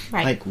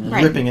 Right. Like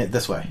right. ripping it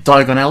this way.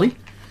 Diagon Alley?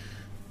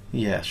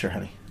 Yeah, sure,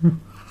 honey.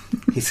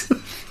 He's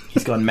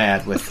gone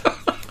mad with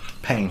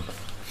pain.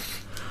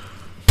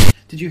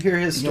 Did you hear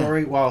his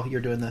story while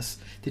you're doing this?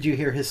 Did you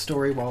hear his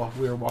story while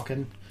we were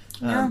walking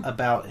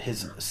about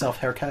his self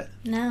haircut?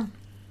 No.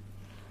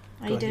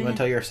 Are you You doing want it? to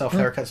tell your self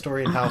haircut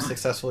story and how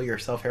successful your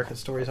self haircut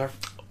stories are?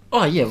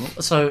 Oh, yeah.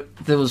 So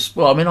there was...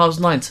 Well, I mean, I was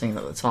 19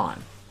 at the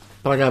time.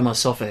 But I gave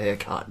myself a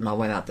haircut and I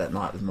went out that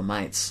night with my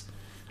mates.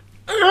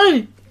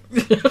 Hey!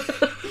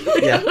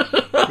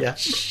 Yeah.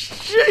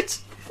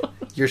 Shit!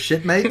 Your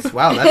shit mates?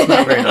 Wow, that's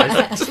not very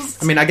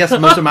nice. I mean, I guess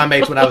most of my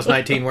mates when I was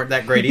 19 weren't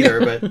that great either,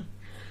 but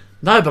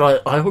No,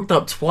 but I hooked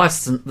up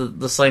twice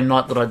the same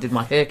night that I did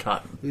my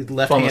haircut.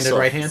 left-handed, myself.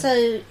 right hand?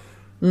 So,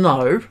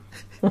 No.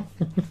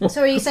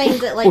 so are you saying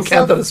that like We'll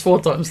count that as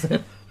 4 times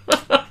then.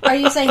 are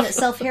you saying that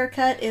self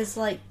haircut is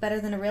like better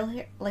than a real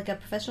hair, like a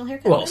professional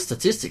haircut? Well, then?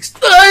 statistics.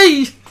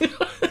 Hey!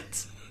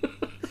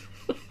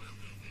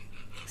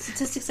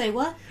 Statistics say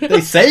what?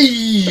 They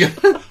say...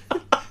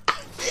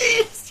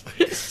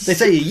 They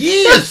say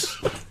yes.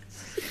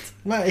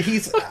 Well,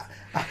 he's.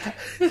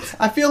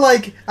 I feel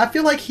like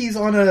he's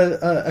on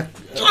a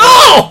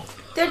Oh!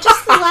 They're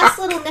just the last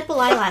little nipple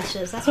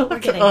eyelashes. That's what we're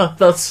getting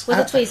That's with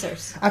the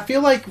tweezers. I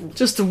feel like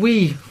just a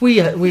wee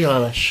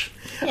eyelash.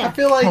 Yeah. I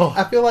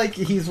feel like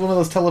he's one of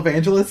those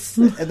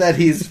televangelists that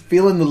he's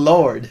feeling the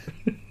Lord.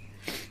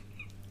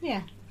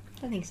 Yeah,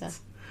 I think so.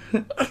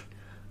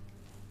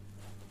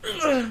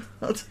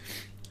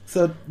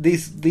 So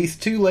these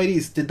two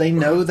ladies, did they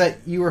know that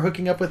you were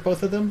hooking up with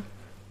both of them?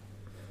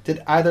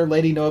 Did either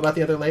lady know about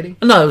the other lady?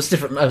 No, it was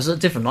different. It was at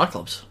different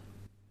nightclubs.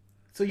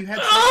 So you had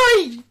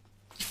Hey!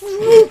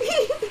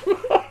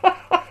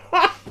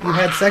 you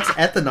had sex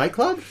at the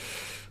nightclub?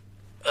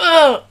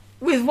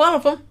 With one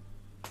of them.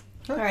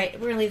 All right,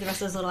 we're gonna leave the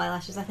rest of those little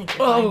eyelashes. I think.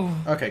 You're Oh,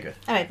 fine. Okay, good.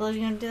 All right, Bill,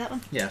 you gonna do that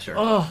one? Yeah, sure.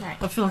 oh! Right.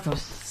 I feel like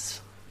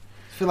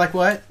Feel like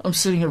what? I'm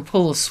sitting in a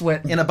pool of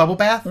sweat. In a bubble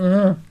bath?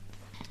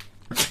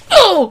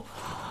 Oh!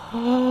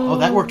 Oh,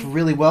 that worked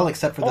really well,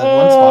 except for that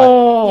one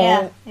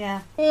spot.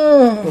 Yeah.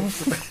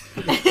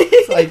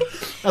 It's like,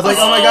 I was like,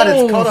 oh my god,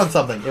 it's caught on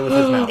something. It was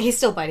his mouth. He's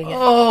still biting it.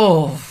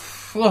 Oh!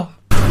 Oh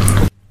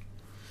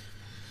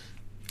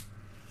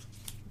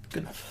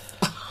Good enough.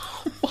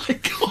 my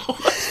god!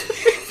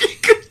 If you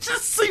could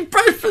just see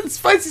Bradford's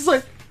face, he's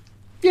like,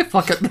 yeah,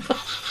 fuck it. I'm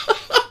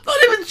not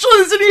even sure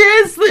there's any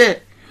hairs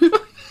there.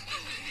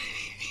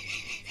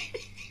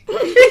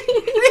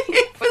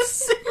 But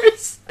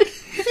seriously,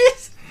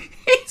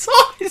 his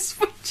eyes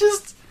were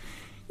just...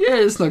 Yeah,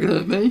 it's not gonna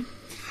hurt me.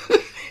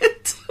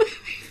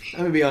 I'm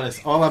gonna be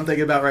honest. All I'm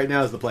thinking about right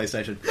now is the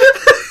PlayStation.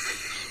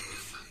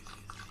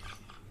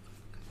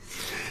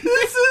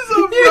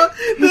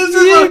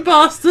 You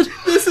bastard.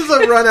 This is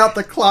a run out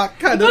the clock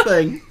kind of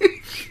thing.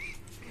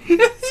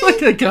 It's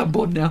like a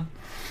cardboard now.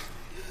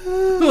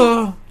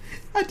 Oh.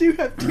 I do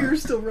have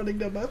tears still running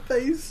down my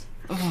face.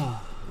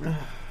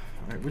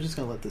 Alright, we're just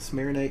gonna let this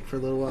marinate for a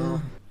little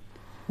while.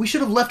 We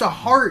should have left a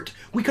heart.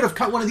 We could have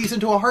cut one of these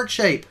into a heart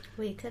shape.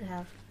 We could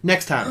have,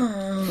 Next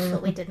time.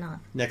 but we did not.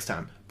 Next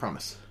time.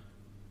 Promise.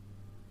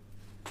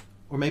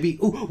 Or maybe,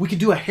 we could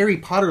do a Harry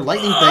Potter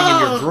lightning thing in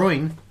your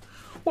groin.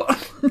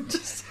 What? I'm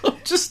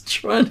just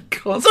trying to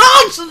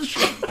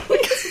concentrate.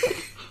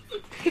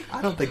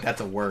 I don't think that's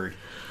a word.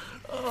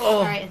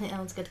 All right, I think that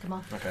one's good to come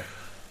off. Okay.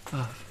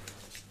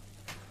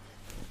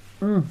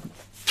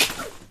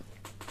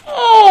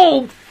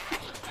 Oh!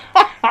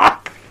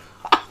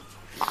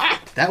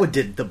 That one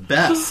did the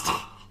best.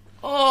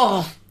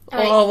 Oh!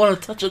 right. Oh, I want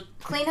to touch it.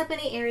 Clean up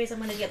any areas. I'm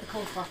going to get the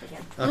cold cloth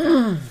again.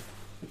 Okay.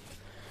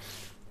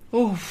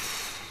 Oh.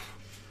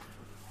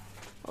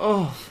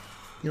 Oh.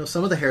 You know,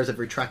 some of the hairs have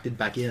retracted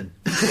back in.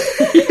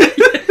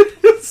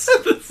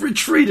 It's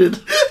retreated.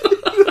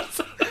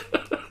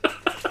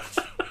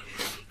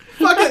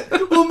 Fuck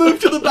it! We'll move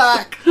to the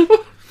back!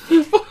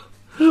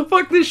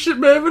 Fuck this shit,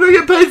 man. We don't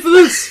get paid for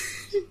this.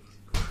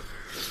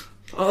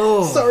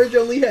 Oh. Sarge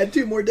only had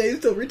 2 more days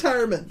till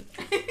retirement.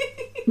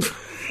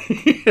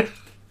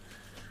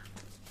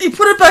 You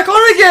put it back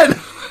on again.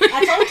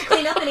 I told him to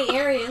clean up any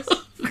areas.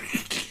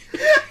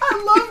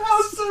 I love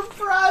how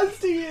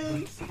surprised he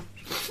is.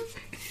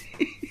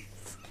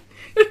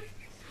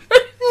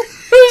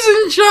 Who's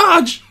in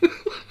charge?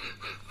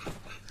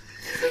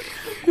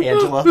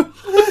 Angela.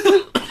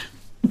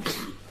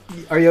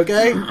 Are you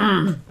okay?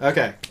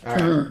 Okay.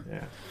 Alright.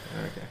 Yeah.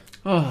 Okay.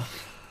 Oh.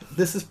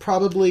 This is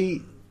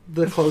probably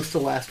the close to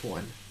last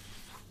one.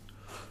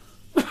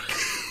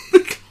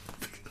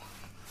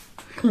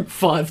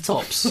 5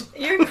 tops.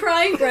 You're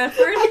crying,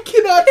 Bradford. I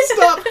cannot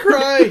stop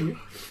crying.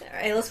 All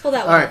right, let's pull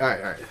that one.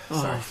 Alright.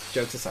 Sorry.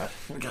 Jokes aside.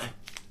 Okay.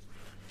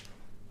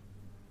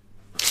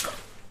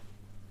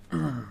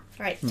 All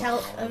right,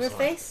 towel over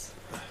face.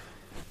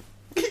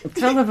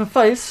 Can't have a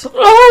face.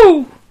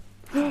 Oh!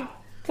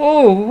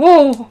 Oh!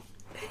 Whoa!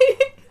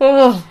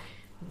 Oh!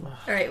 All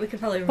right, we could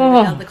probably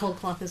remember now the cold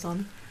cloth is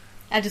on.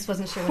 I just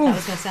wasn't sure what that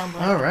was going to sound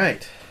like. All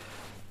right.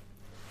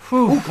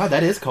 Oh, God,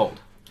 that is cold.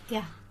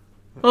 Yeah.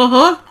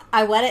 Uh-huh.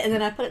 I wet it and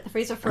then I put it in the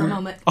freezer for a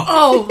moment.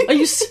 Oh, are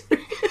you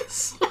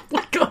serious? Oh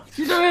my God.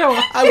 You know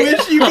how I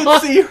wish you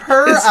could see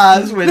her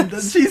eyes when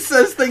she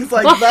says things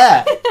like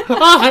that.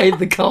 I hate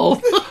the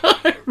cold.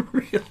 I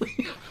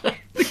really hate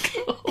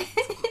the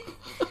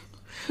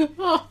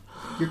cold.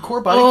 Your core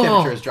body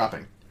temperature is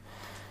dropping.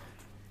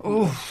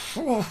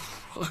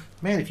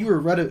 Man, if you were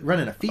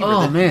running a fever,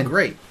 that'd be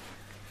great.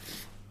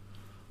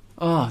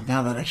 Oh,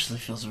 now that actually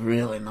feels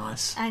really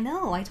nice. I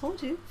know, I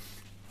told you.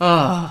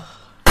 Oh.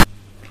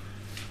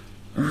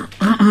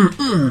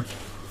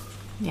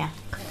 Yeah.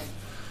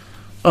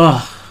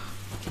 Oh.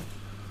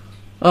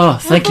 Oh,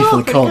 thank you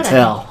for the cold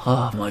towel.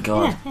 Oh, my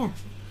God. Yeah.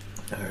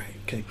 All right,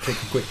 okay,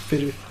 take a quick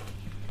fit.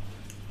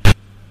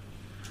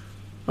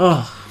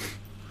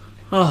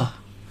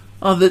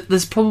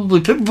 There's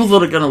probably people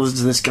that are going to listen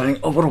to this going,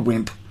 oh, what a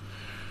wimp.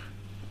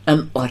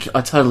 And, like,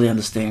 I totally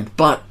understand.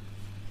 But,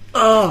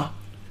 But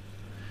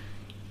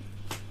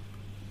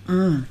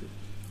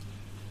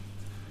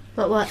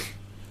what?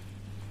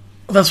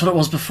 that's what it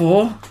was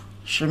before.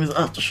 Show me the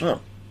aftershot.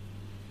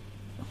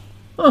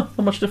 Oh,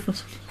 not much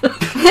difference.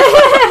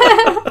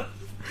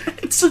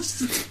 It's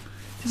just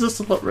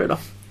a lot redder.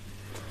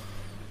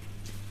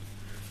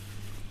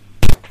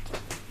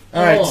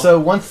 All right, so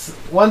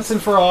once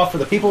and for all, for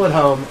the people at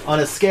home, on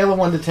a scale of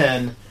 1 to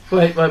 10...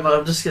 Wait,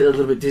 I'm just getting a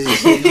little bit dizzy.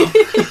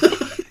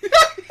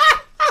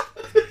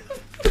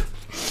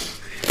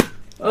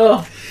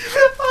 Oh.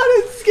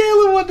 On a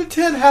scale of 1 to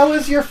 10, how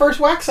was your first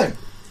waxing?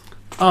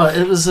 Oh,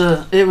 it was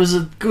a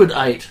good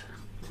 8.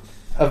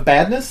 Of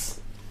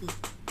badness?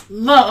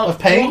 No, of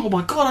pain? Oh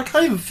my God, I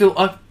can't even feel.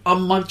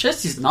 My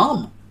chest is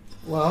numb.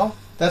 Well,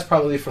 that's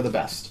probably for the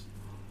best.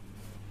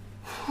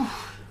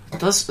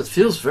 It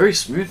feels very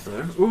smooth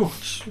though. Ooh,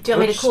 Do you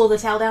want me to cool the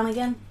towel down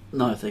again?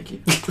 No, thank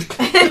you.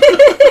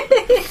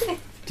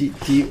 Do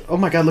you, oh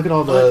my God! Look at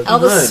all the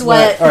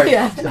sweat. All right,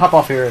 Yeah. hop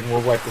off here and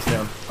we'll wipe this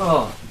down.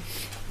 Oh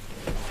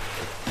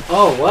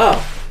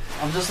wow!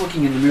 I'm just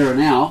looking in the mirror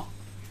now.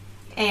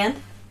 And?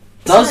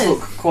 Does look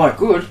quite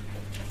good.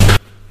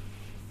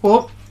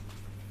 Well,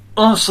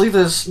 honestly,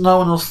 there's no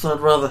one else that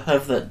I'd rather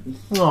have that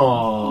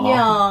Aww,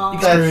 Yeah.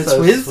 experience that's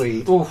so with.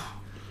 sweet.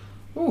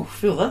 Ooh,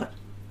 feel that.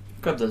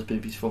 Grab those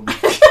boobies for me.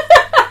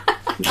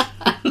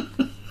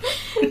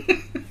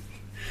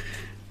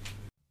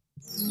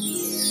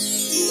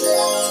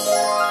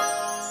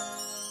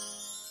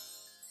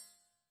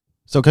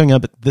 So coming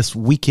up this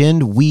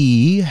weekend,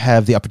 we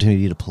have the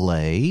opportunity to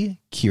play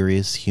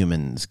Curious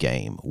Humans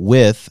game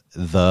with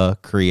the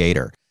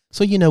creator.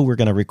 So we're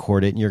going to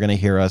record it and you're going to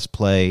hear us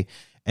play,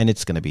 and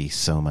it's going to be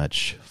so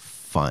much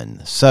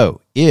fun.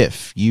 So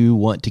if you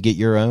want to get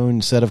your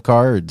own set of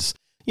cards,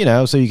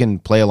 so you can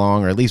play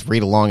along or at least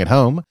read along at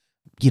home,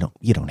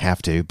 you don't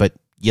have to, but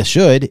you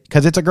should,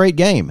 because it's a great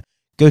game.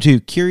 Go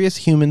to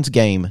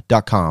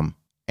CuriousHumansGame.com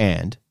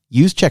and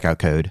use checkout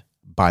code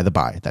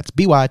BYTHEBUY. That's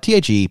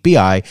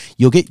BYTHEBI.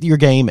 You'll get your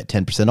game at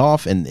 10%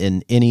 off, and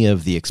in any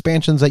of the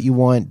expansions that you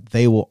want,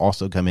 they will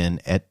also come in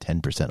at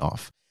 10%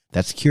 off.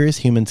 That's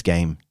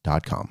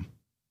CuriousHumansGame.com.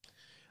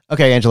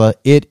 Okay, Angela,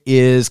 it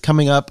is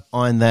coming up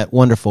on that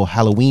wonderful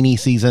Halloween-y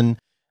season.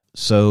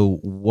 So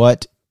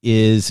what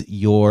is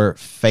your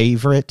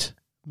favorite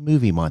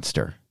movie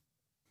monster?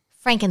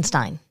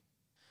 Frankenstein.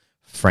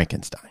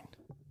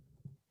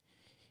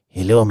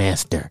 Hello,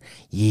 master.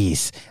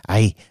 Yes,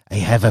 I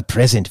have a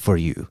present for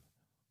you.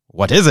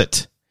 What is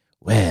it?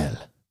 Well,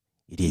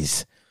 it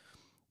is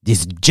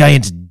this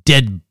giant's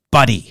dead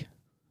body.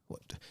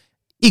 What?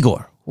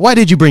 Igor, why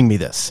did you bring me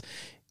this?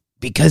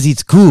 Because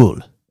it's cool.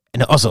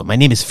 And also, my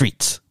name is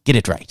Fritz. Get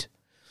it right.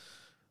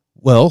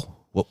 Well,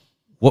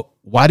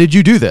 why did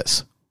you do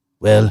this?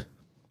 Well,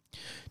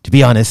 to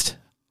be honest,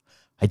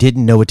 I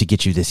didn't know what to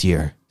get you this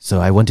year,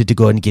 so I wanted to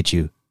go and get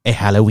you a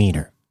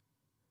Halloweener.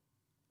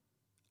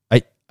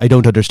 I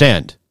don't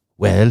understand.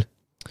 Well,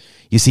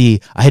 you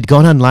see, I had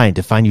gone online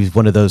to find you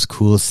one of those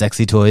cool,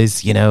 sexy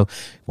toys,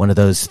 one of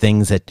those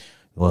things that,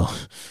 well,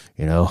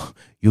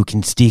 you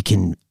can stick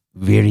in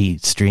very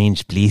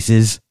strange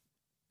places.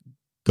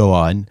 Go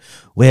on.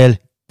 Well,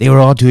 they were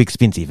all too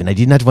expensive, and I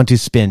did not want to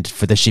spend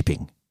for the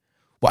shipping.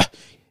 What?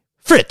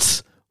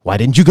 Fritz, why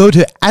didn't you go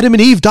to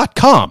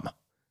AdamandEve.com?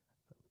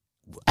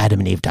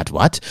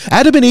 AdamandEve.what?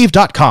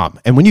 AdamandEve.com.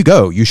 And when you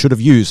go, you should have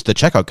used the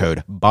checkout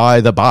code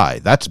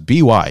BYTHEBUY. That's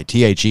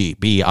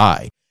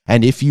BYTHEBI.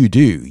 And if you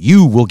do,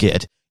 you will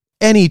get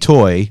any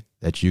toy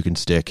that you can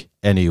stick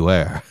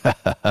anywhere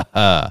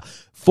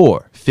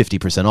for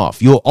 50%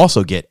 off. You'll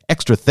also get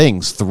extra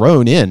things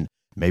thrown in.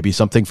 Maybe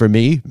something for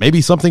me, maybe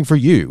something for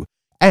you.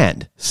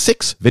 And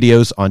 6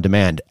 videos on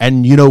demand.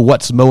 And you know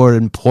what's more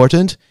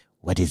important?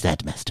 What is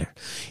that, master?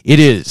 It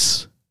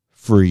is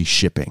free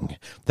shipping.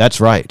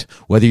 That's right.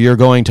 Whether you're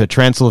going to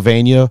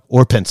Transylvania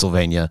or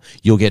Pennsylvania,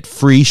 you'll get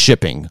free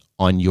shipping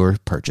on your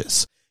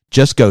purchase.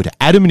 Just go to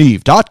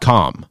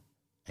AdamandEve.com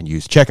and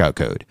use checkout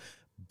code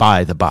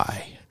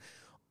BYTHEBUY.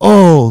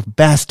 Oh,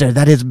 bastard,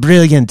 that is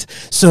brilliant.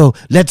 So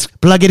let's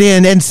plug it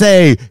in and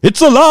say,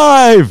 it's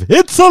alive!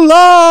 It's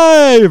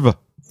alive!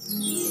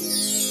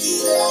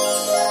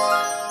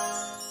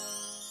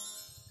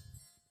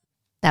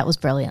 That was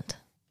brilliant.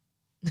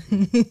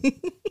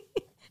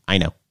 I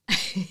know.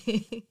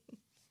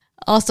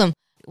 Awesome.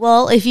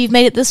 Well, if you've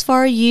made it this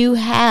far, you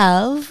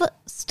have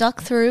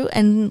stuck through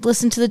and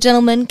listened to the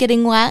gentleman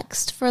getting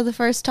waxed for the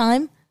first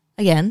time.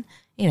 Again,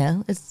 you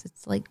know, it's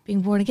like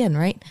being born again,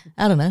 right?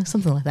 I don't know,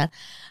 something like that.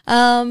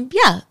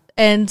 Yeah.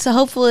 And so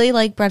hopefully,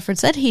 like Bradford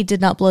said, he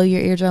did not blow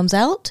your eardrums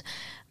out,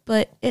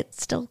 but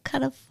it's still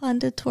kind of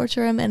fun to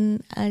torture him.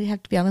 And I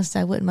have to be honest,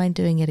 I wouldn't mind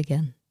doing it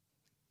again.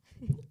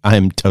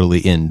 I'm totally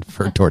in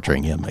for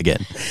torturing him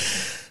again.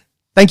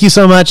 Thank you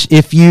so much.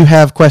 If you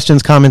have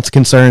questions, comments,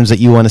 concerns that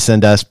you want to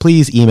send us,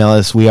 please email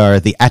us. We are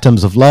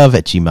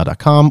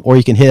theatomsoflove@gmail.com, or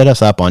you can hit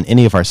us up on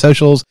any of our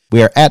socials.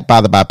 We are at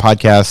By the By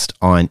Podcast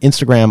on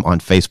Instagram, on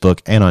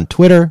Facebook, and on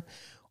Twitter.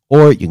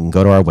 Or you can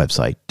go to our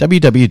website,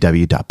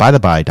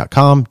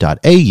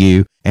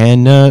 www.bytheby.com.au,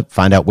 and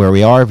find out where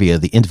we are via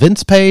the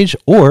events page,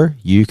 or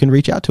you can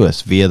reach out to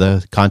us via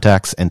the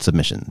contacts and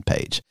submission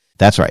page.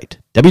 That's right,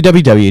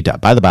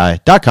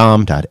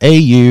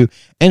 www.bytheby.com.au.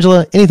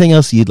 Angela, anything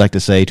else you'd like to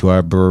say to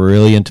our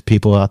brilliant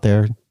people out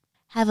there?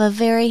 Have a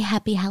very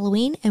happy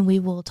Halloween, and we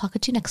will talk to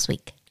you next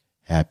week.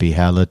 Happy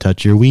Halla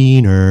Touch Your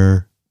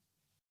Wiener.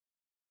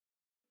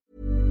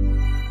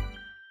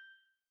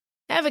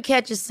 Ever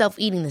catch yourself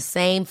eating the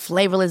same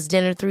flavorless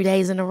dinner 3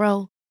 days in a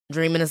row?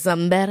 Dreaming of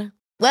something better?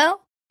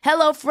 Well,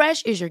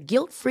 HelloFresh is your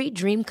guilt-free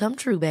dream come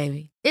true,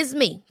 baby. It's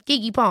me,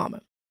 Keke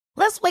Palmer.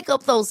 Let's wake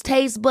up those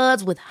taste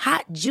buds with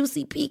hot,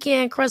 juicy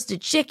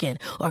pecan-crusted chicken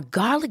or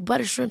garlic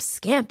butter shrimp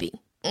scampi.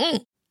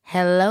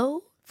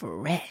 Hello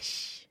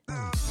Fresh.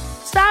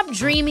 Stop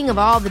dreaming of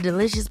all the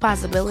delicious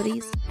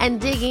possibilities and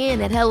dig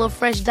in at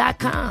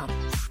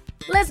HelloFresh.com.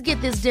 Let's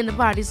get this dinner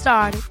party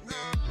started.